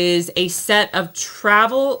is a set of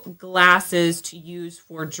travel glasses to use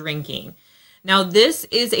for drinking. Now, this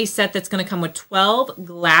is a set that's going to come with 12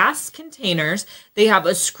 glass containers. They have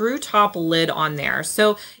a screw top lid on there.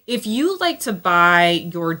 So if you like to buy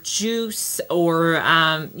your juice or,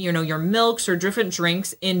 your milks or different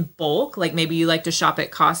drinks in bulk, like maybe you like to shop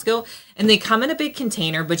at Costco, and they come in a big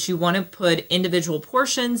container, but you want to put individual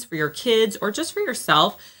portions for your kids or just for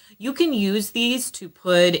yourself, you can use these to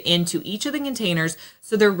put into each of the containers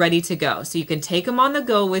so they're ready to go. So you can take them on the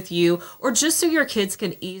go with you, or just so your kids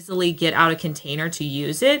can easily get out a container to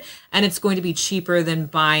use it. And it's going to be cheaper than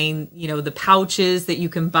buying, the pouches that you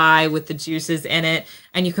can buy with the juices in it.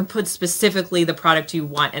 And you can put specifically the product you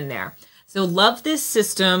want in there. So love this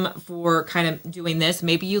system for kind of doing this.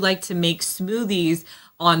 Maybe you like to make smoothies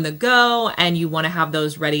on the go and you want to have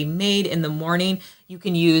those ready made in the morning. You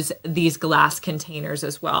can use these glass containers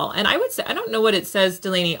as well. And I would say, I don't know what it says,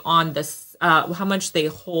 Delaney, on this, how much they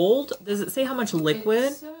hold. Does it say how much liquid?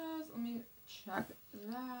 It says, let me check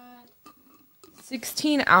that.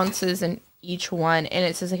 16 ounces in each one, and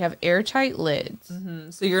it says they have airtight lids.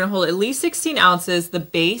 So you're gonna hold at least 16 ounces. The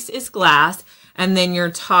base is glass, and then your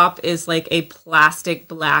top is like a plastic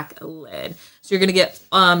black lid. So you're gonna get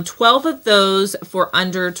 12 of those for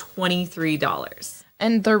under $23.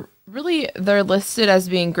 And they're listed as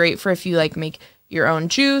being great for if you like make your own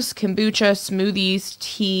juice, kombucha, smoothies,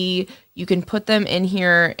 tea. You can put them in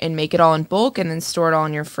here and make it all in bulk and then store it all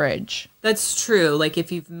in your fridge. That's true. Like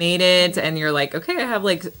if you've made it and you're like, okay, I have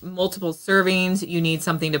like multiple servings, you need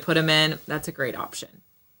something to put them in. That's a great option.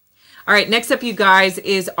 All right, next up, you guys,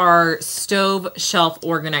 is our stove shelf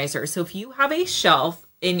organizer. So if you have a shelf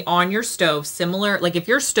on your stove, similar, like if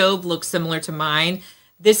your stove looks similar to mine,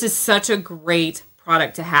 this is such a great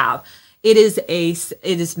product to have. It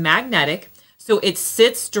is magnetic. So it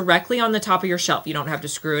sits directly on the top of your shelf. You don't have to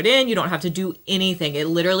screw it in. You don't have to do anything. It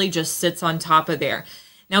literally just sits on top of there.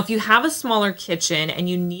 Now, if you have a smaller kitchen and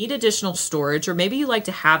you need additional storage, or maybe you like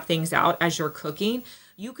to have things out as you're cooking,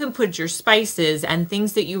 you can put your spices and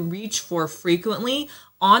things that you reach for frequently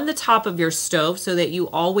on the top of your stove so that you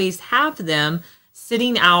always have them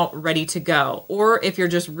sitting out ready to go. Or if you're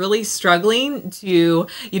just really struggling to,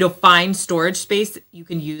 find storage space, you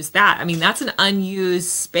can use that. I mean, that's an unused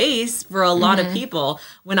space for a lot of people.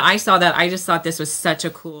 When I saw that, I just thought this was such a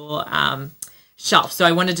cool shelf. So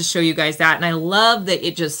I wanted to show you guys that. And I love that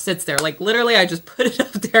it just sits there. Like literally, I just put it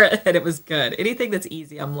up there and it was good. Anything that's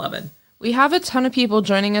easy, I'm loving. We have a ton of people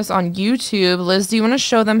joining us on YouTube. Liz, do you want to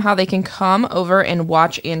show them how they can come over and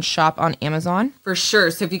watch and shop on Amazon? For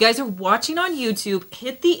sure. So if you guys are watching on YouTube,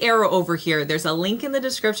 hit the arrow over here. There's a link in the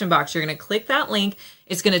description box. You're going to click that link.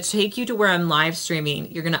 It's going to take you to where I'm live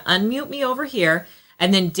streaming. You're going to unmute me over here.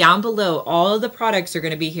 And then down below, all of the products are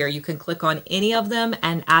going to be here. You can click on any of them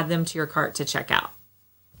and add them to your cart to check out.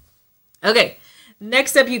 Okay.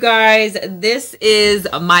 Next up, you guys, this is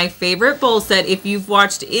my favorite bowl set. If you've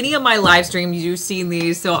watched any of my live streams, you've seen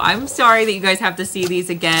these. So I'm sorry that you guys have to see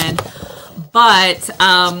these again. But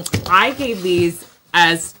I gave these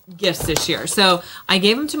as gifts this year. So I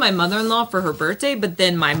gave them to my mother-in-law for her birthday, but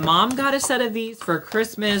then my mom got a set of these for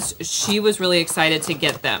Christmas. She was really excited to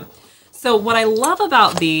get them. So what I love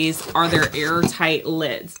about these are their airtight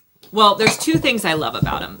lids. Well, there's two things I love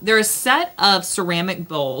about them. They're a set of ceramic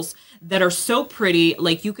bowls that are so pretty,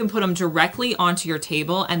 like you can put them directly onto your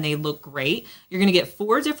table and they look great. You're gonna get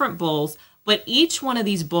 4 different bowls, but each one of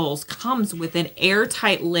these bowls comes with an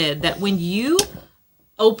airtight lid that when you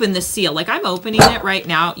open the seal, like I'm opening it right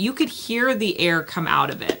now, you could hear the air come out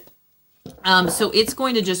of it. So it's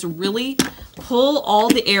going to just really pull all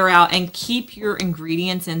the air out and keep your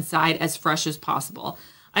ingredients inside as fresh as possible.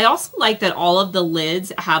 I also like that all of the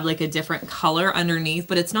lids have like a different color underneath,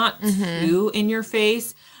 but it's not too in your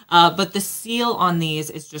face. But the seal on these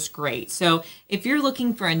is just great. So if you're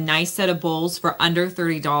looking for a nice set of bowls for under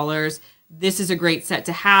 $30, this is a great set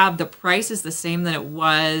to have. The price is the same that it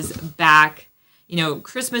was back, you know,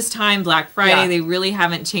 Christmas time, Black Friday. Yeah. They really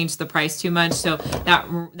haven't changed the price too much. So that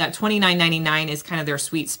 $29.99 is kind of their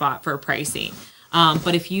sweet spot for pricing.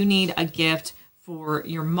 But if you need a gift for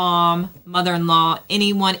your mom, mother-in-law,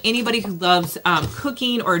 anybody who loves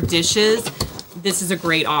cooking or dishes, this is a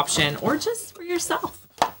great option, or just for yourself.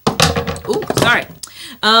 Ooh, sorry.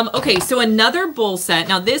 Okay, so another bowl set.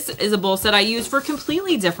 Now, this is a bowl set I use for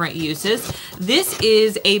completely different uses. This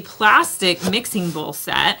is a plastic mixing bowl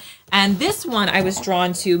set. And this one I was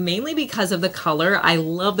drawn to mainly because of the color. I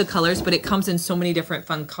love the colors, but it comes in so many different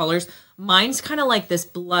fun colors. Mine's kind of like this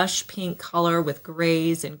blush pink color with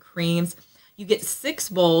grays and creams. You get 6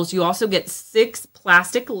 bowls. You also get 6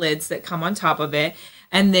 plastic lids that come on top of it.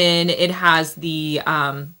 And then it has the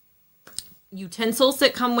utensils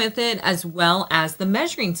that come with it, as well as the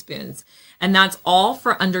measuring spoons. And that's all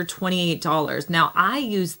for under $28. Now, I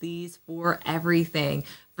use these for everything,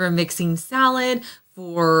 for mixing salad,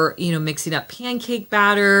 for, you know, mixing up pancake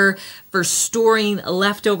batter, for storing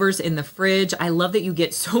leftovers in the fridge. I love that you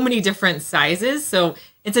get so many different sizes. So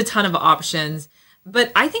it's a ton of options.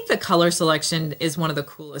 But I think the color selection is one of the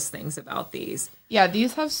coolest things about these. Yeah,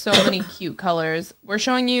 these have so many cute colors. We're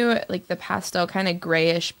showing you like the pastel kind of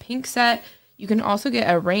grayish pink set. You can also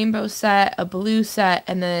get a rainbow set, a blue set,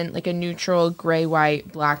 and then like a neutral gray,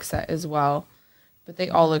 white, black set as well. But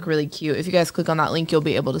they all look really cute. If you guys click on that link, you'll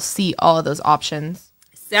be able to see all of those options.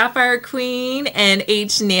 Sapphire Queen and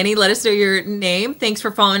H Nanny, let us know your name. Thanks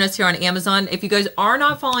for following us here on Amazon. If you guys are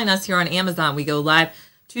not following us here on Amazon, we go live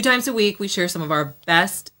 2 times a week. We share some of our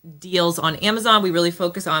best deals on Amazon. We really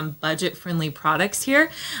focus on budget-friendly products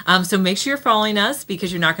here. So make sure you're following us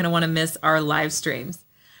because you're not going to want to miss our live streams.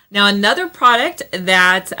 Now, another product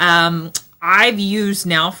that I've used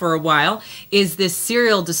now for a while is this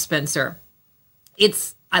cereal dispenser.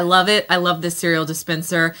 I love it. I love this cereal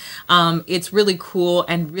dispenser. It's really cool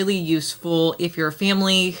and really useful if you're a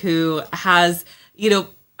family who has, you know,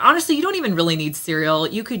 honestly, you don't even really need cereal.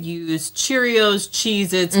 You could use Cheerios,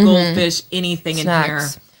 Cheez-Its, Goldfish, anything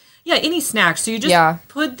snacks in here. Yeah, any snacks. So you just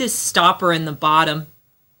put this stopper in the bottom,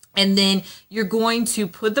 and then you're going to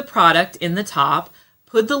put the product in the top,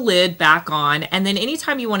 put the lid back on, and then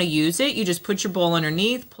anytime you want to use it, you just put your bowl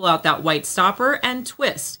underneath, pull out that white stopper, and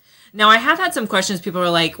twist. Now, I have had some questions. People are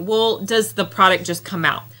like, well, does the product just come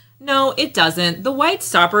out? No, it doesn't. The white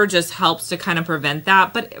stopper just helps to kind of prevent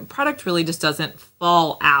that, but product really just doesn't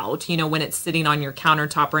fall out, you know, when it's sitting on your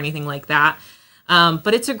countertop or anything like that.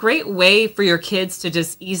 But it's a great way for your kids to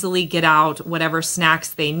just easily get out whatever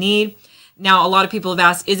snacks they need. Now, a lot of people have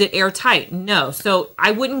asked, is it airtight? No. So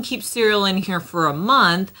I wouldn't keep cereal in here for a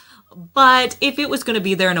month, but if it was going to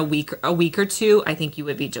be there in a week or two, I think you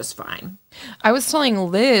would be just fine. I was telling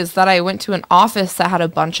Liz that I went to an office that had a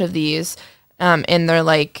bunch of these in their,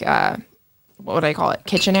 like, what would I call it?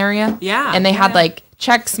 Kitchen area. Yeah. And they had like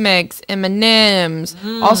Chex Mix, M&Ms,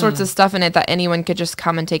 all sorts of stuff in it that anyone could just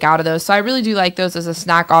come and take out of those. So I really do like those as a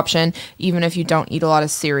snack option, even if you don't eat a lot of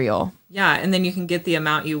cereal. Yeah, and then you can get the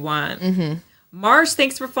amount you want. Marsh,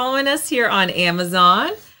 thanks for following us here on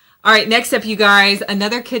Amazon. All right, next up, you guys,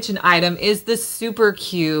 another kitchen item is the Super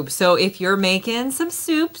Cube. So if you're making some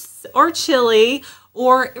soups or chili,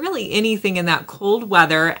 or really anything in that cold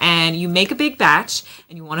weather, and you make a big batch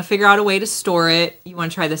and you want to figure out a way to store it, you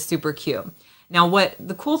want to try the Super Cube. Now, what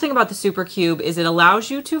the cool thing about the Super Cube is it allows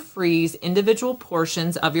you to freeze individual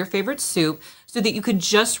portions of your favorite soup so that you could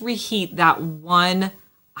just reheat that one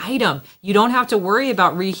item. You don't have to worry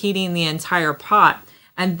about reheating the entire pot.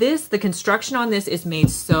 And the construction on this is made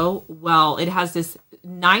so well. It has this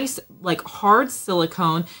nice, like hard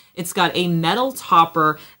silicone. It's got a metal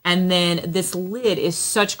topper, and then this lid is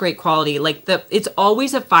such great quality. Like it's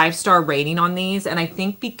always a 5-star rating on these. And I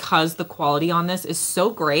think because the quality on this is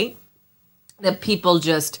so great, that people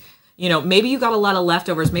just, maybe you got a lot of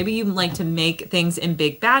leftovers. Maybe you like to make things in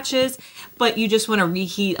big batches, but you just want to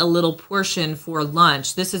reheat a little portion for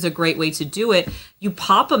lunch. This is a great way to do it. You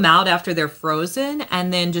pop them out after they're frozen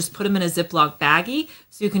and then just put them in a Ziploc baggie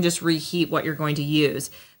so you can just reheat what you're going to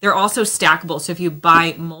use. They're also stackable. So if you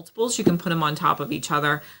buy multiples, you can put them on top of each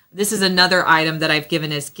other. This is another item that I've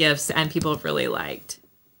given as gifts and people have really liked.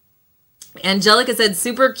 Angelica said,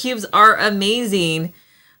 Super Cubes are amazing.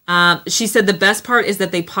 She said the best part is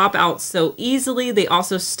that they pop out so easily. They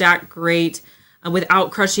also stack great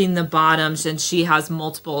without crushing the bottoms, and she has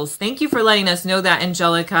multiples. Thank you for letting us know that,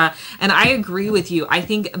 Angelica. And I agree with you. I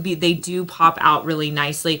think they do pop out really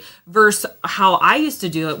nicely versus how I used to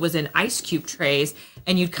do it was in ice cube trays,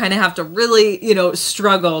 and you'd kind of have to really,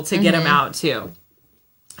 struggle to get them out too.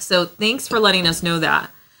 So thanks for letting us know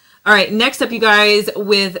that. All right, next up, you guys,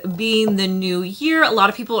 with being the new year, a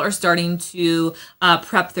lot of people are starting to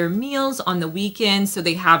prep their meals on the weekend, so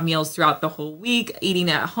they have meals throughout the whole week, eating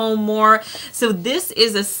at home more. So this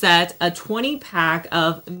is a 20-pack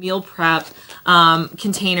of meal prep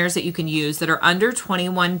containers that you can use that are under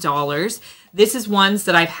 $21. This is ones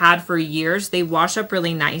that I've had for years. They wash up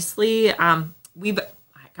really nicely.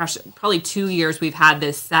 Probably 2 years we've had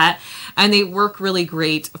this set, and they work really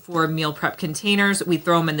great for meal prep containers. We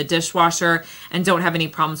throw them in the dishwasher and don't have any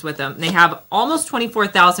problems with them. They have almost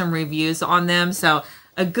 24,000 reviews on them, so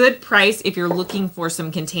a good price if you're looking for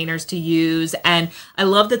some containers to use. And I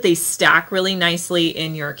love that they stack really nicely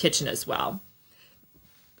in your kitchen as well.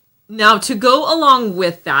 Now, to go along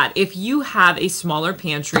with that, if you have a smaller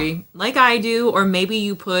pantry like I do, or maybe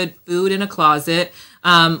you put food in a closet,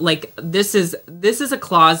 like this is a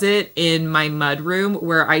closet in my mudroom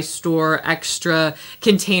where I store extra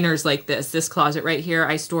containers like this closet right here.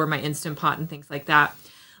 I store my Instant Pot and things like that.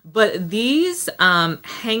 But these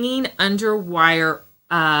hanging under wire,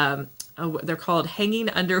 they're called hanging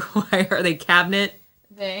under wire. Are they cabinet?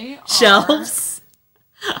 They are shelves.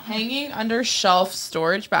 Hanging under shelf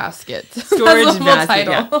storage baskets. Storage basket.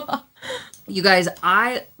 Yeah. You guys,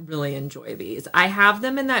 I really enjoy these. I have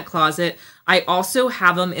them in that closet. I also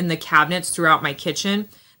have them in the cabinets throughout my kitchen.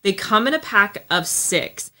 They come in a pack of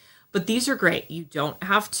 6, but these are great. You don't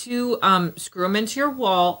have to screw them into your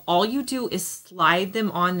wall. All you do is slide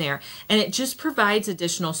them on there, and it just provides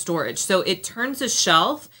additional storage. So it turns a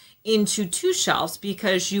shelf into 2 shelves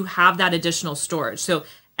because you have that additional storage. So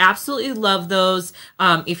absolutely love those.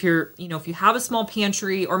 If you have a small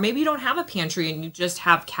pantry, or maybe you don't have a pantry and you just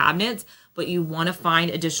have cabinets, but you want to find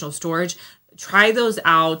additional storage, try those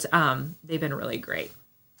out. They've been really great.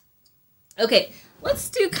 Okay, let's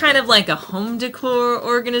do kind of like a home decor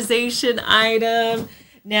organization item.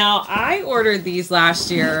 Now, I ordered these last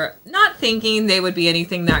year, not thinking they would be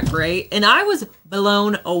anything that great, and I was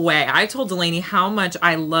blown away. I told Delaney how much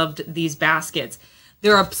I loved these baskets.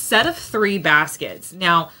 They're a set of 3 baskets.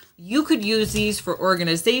 Now, you could use these for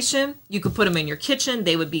organization. You could put them in your kitchen.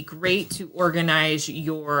 They would be great to organize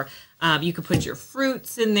your, you could put your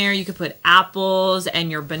fruits in there. You could put apples and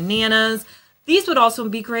your bananas. These would also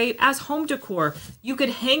be great as home decor. You could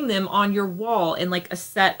hang them on your wall in like a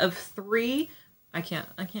set of 3. I can't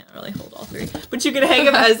really hold all 3, but you could hang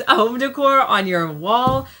them as home decor on your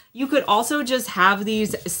wall. You could also just have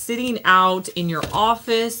these sitting out in your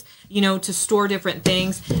office, to store different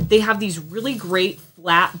things. They have these really great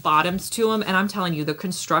flat bottoms to them, and I'm telling you, the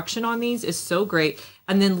construction on these is so great.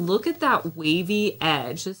 And then look at that wavy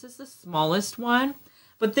edge. This is the smallest one,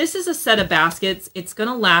 but this is a set of baskets. It's going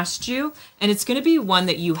to last you, and it's going to be one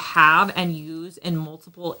that you have and use in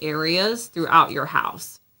multiple areas throughout your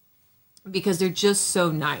house, because they're just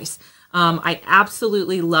so nice. I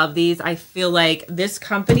absolutely love these. I feel like this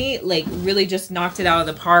company really just knocked it out of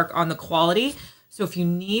the park on the quality. So if you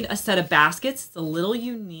need a set of baskets, it's a little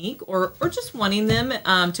unique, or just wanting them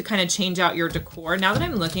to kind of change out your decor. Now that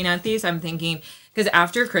I'm looking at these, I'm thinking, because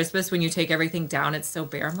after Christmas, when you take everything down, it's so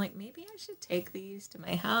bare. I'm like, maybe I should take these to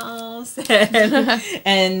my house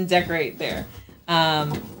and decorate there.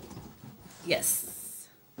 Yes.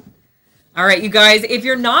 All right, you guys, if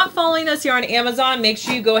you're not following us here on Amazon, make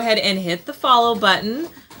sure you go ahead and hit the follow button.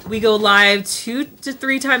 We go live 2 to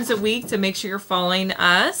 3 times a week, so make sure you're following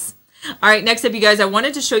us. All right, next up, you guys, I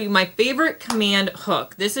wanted to show you my favorite command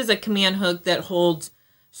hook. This is a command hook that holds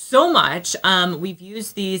so much. We've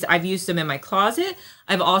used these. I've used them in my closet.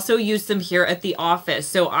 I've also used them here at the office.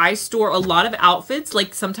 So I store a lot of outfits,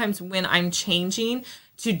 like sometimes when I'm changing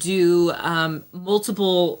to do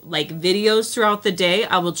multiple like videos throughout the day,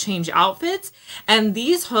 I will change outfits. And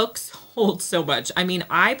these hooks hold so much. I mean,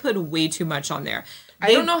 I put way too much on there.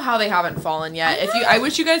 I don't know how they haven't fallen yet. I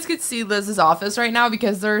wish you guys could see Liz's office right now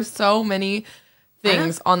because there's so many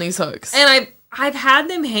things on these hooks. And I've had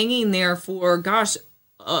them hanging there for, gosh,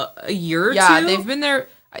 a year or two. Yeah, they've been there.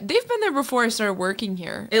 They've been there before I started working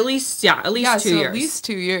here. At least 2 years. At least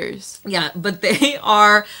 2 years. Yeah, but they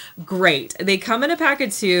are great. They come in a pack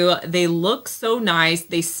of 2. They look so nice.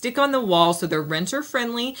 They stick on the wall, so they're renter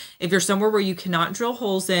friendly. If you're somewhere where you cannot drill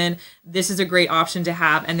holes in, this is a great option to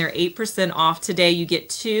have. And they're 8% off today. You get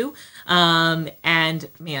 2. And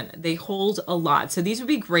man, they hold a lot. So these would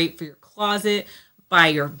be great for your closet, by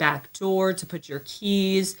your back door, to put your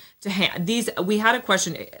keys, to hang. These, we had a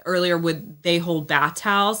question earlier, would they hold bath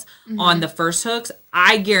towels on the first hooks?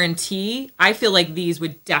 I guarantee, I feel like these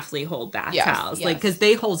would definitely hold bath towels. Like, because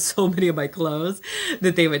they hold so many of my clothes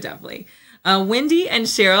that they would definitely. Wendy and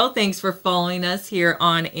Cheryl, thanks for following us here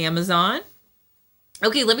on Amazon.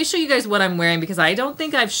 Okay, let me show you guys what I'm wearing because I don't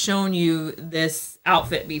think I've shown you this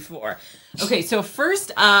outfit before. Okay, so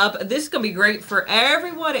first up, this is going to be great for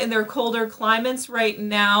everyone in their colder climates right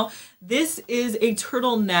now. This is a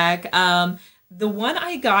turtleneck. The one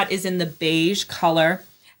I got is in the beige color,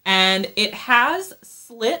 and it has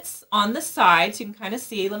slits on the sides. You can kind of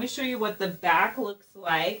see. Let me show you what the back looks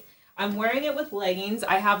like. I'm wearing it with leggings.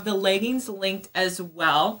 I have the leggings linked as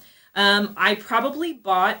well. I probably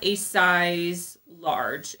bought a size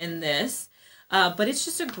large in this, but it's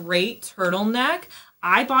just a great turtleneck.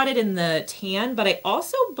 I bought it in the tan, but I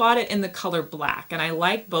also bought it in the color black, and I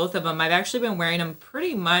like both of them. I've actually been wearing them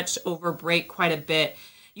pretty much over break quite a bit.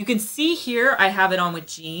 You can see here I have it on with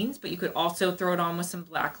jeans, but you could also throw it on with some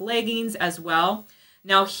black leggings as well.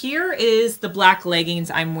 Now here is the black leggings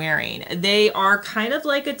I'm wearing. They are kind of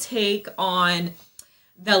like a take on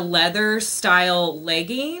the leather style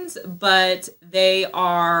leggings, but they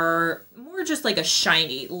are more just like a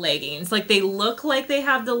shiny leggings. Like they look like they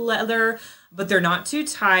have the leather, but they're not too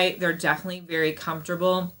tight. They're definitely very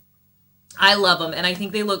comfortable. I love them, and I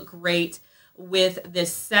think they look great with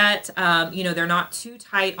this set. You know, they're not too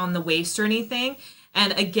tight on the waist or anything.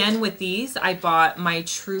 And again, with these, I bought my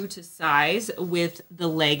true to size with the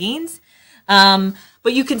leggings.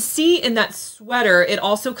 But you can see in that sweater, it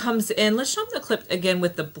also comes in, let's show them the clip again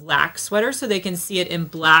with the black sweater so they can see it in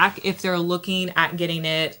black if they're looking at getting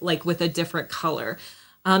it like with a different color.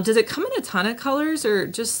 Does it come in a ton of colors or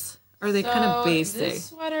just, are they kind of basic? This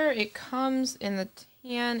sweater, it comes in the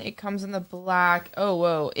tan, it comes in the black. Oh,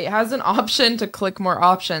 whoa. It has an option to click more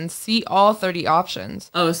options. See all 30 options.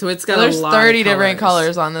 Oh, so it's got there's a lot 30 of different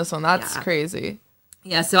colors on this one. That's crazy.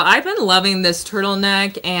 Yeah, so I've been loving this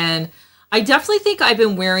turtleneck, and I definitely think I've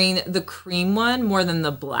been wearing the cream one more than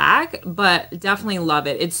the black, but definitely love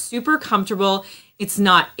it. It's super comfortable. It's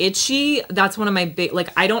not itchy. That's one of my big, like,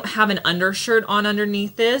 I don't have an undershirt on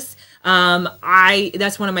underneath this.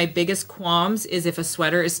 That's one of my biggest qualms is if a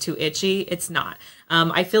sweater is too itchy. It's not.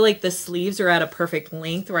 I feel like the sleeves are at a perfect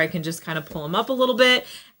length where I can just kind of pull them up a little bit,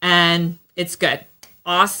 and it's good.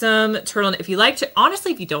 Awesome turtleneck. If you like to,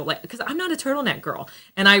 honestly, if you don't like, because I'm not a turtleneck girl,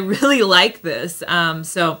 and I really like this.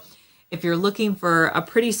 So if you're looking for a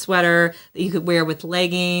pretty sweater that you could wear with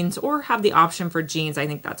leggings or have the option for jeans, I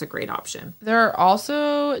think that's a great option. There are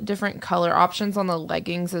also different color options on the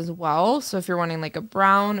leggings as well. So if you're wanting like a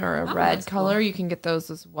brown or a red color, you can get those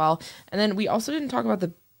as well. And then we also didn't talk about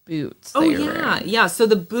the boots. Oh, yeah. Yeah. So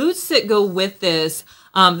the boots that go with this,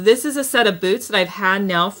 this is a set of boots that I've had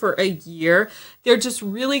now for a year. They're just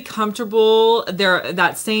really comfortable. They're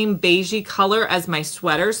that same beigey color as my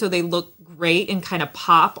sweater. So they look great and kind of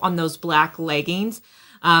pop on those black leggings.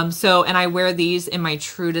 And I wear these in my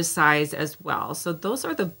true to size as well. So those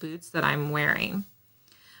are the boots that I'm wearing.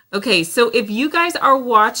 Okay, so if you guys are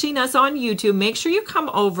watching us on YouTube, make sure you come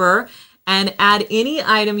over and add any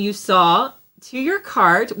item you saw to your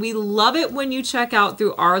cart. We love it when you check out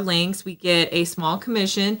through our links. We get a small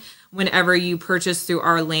commission whenever you purchase through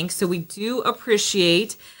our links. So we do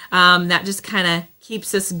appreciate that. Just kind of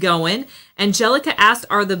keeps us going. Angelica asked,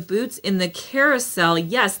 are the boots in the carousel?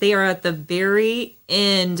 Yes, they are at the very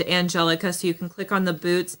end, Angelica. So you can click on the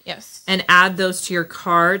boots and add those to your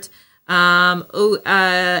cart.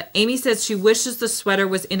 Amy says she wishes the sweater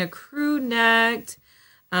was in a crew neck.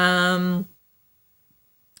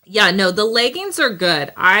 Yeah, no, the leggings are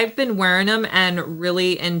good. I've been wearing them and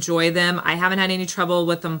really enjoy them. I haven't had any trouble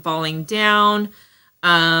with them falling down.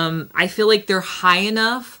 I feel like they're high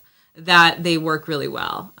enough that they work really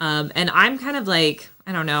well. And I'm kind of like,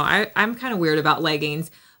 I don't know, I'm kind of weird about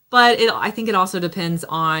leggings, but I think it also depends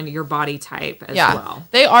on your body type as well.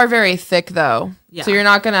 They are very thick though. Yeah. So you're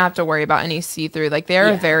not going to have to worry about any see-through. Like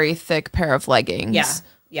they're a very thick pair of leggings. Yeah.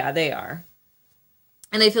 Yeah, they are.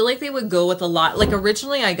 And I feel like they would go with a lot. Like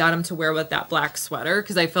originally I got them to wear with that black sweater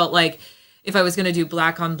because I felt like if I was going to do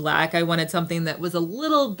black on black, I wanted something that was a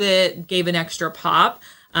little bit, gave an extra pop.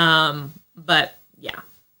 But yeah.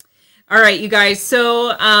 All right, you guys.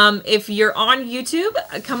 So if you're on YouTube,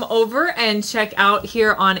 come over and check out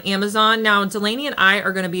here on Amazon. Now, Delaney and I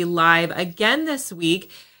are going to be live again this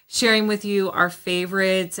week, sharing with you our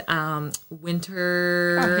favorite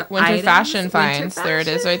winter fashion finds. There it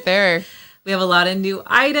is right there. We have a lot of new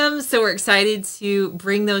items, so we're excited to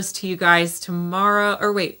bring those to you guys tomorrow.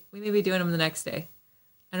 Or wait, we may be doing them the next day.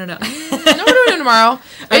 I don't know. No, we're doing it tomorrow.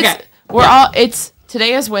 Okay.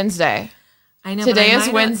 Today is Wednesday. I know. Today is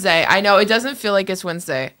Wednesday. I know it doesn't feel like it's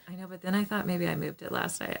Wednesday. I know, but then I thought maybe I moved it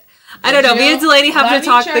last night. I don't know. Me and Delaney have to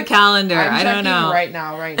talk the calendar. I don't know. Right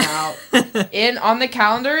now. On the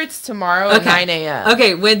calendar, it's tomorrow at 9 a.m.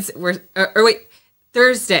 Okay,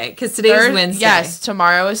 Thursday, because today is Wednesday. Yes,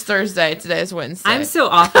 tomorrow is Thursday. Today is Wednesday. I'm so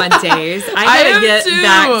off on days. I gotta get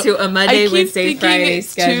back to a Monday, Wednesday, Friday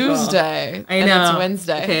schedule. Tuesday. I know. And it's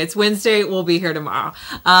Wednesday. Okay, it's Wednesday. We'll be here tomorrow.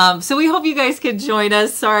 So we hope you guys can join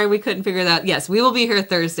us. Sorry, we couldn't figure that. Yes, we will be here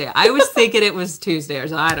Thursday. I was thinking it was Tuesday or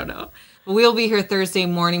something. I don't know. But we'll be here Thursday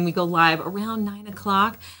morning. We go live around 9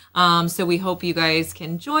 o'clock. So we hope you guys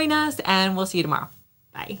can join us, and we'll see you tomorrow.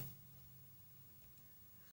 Bye.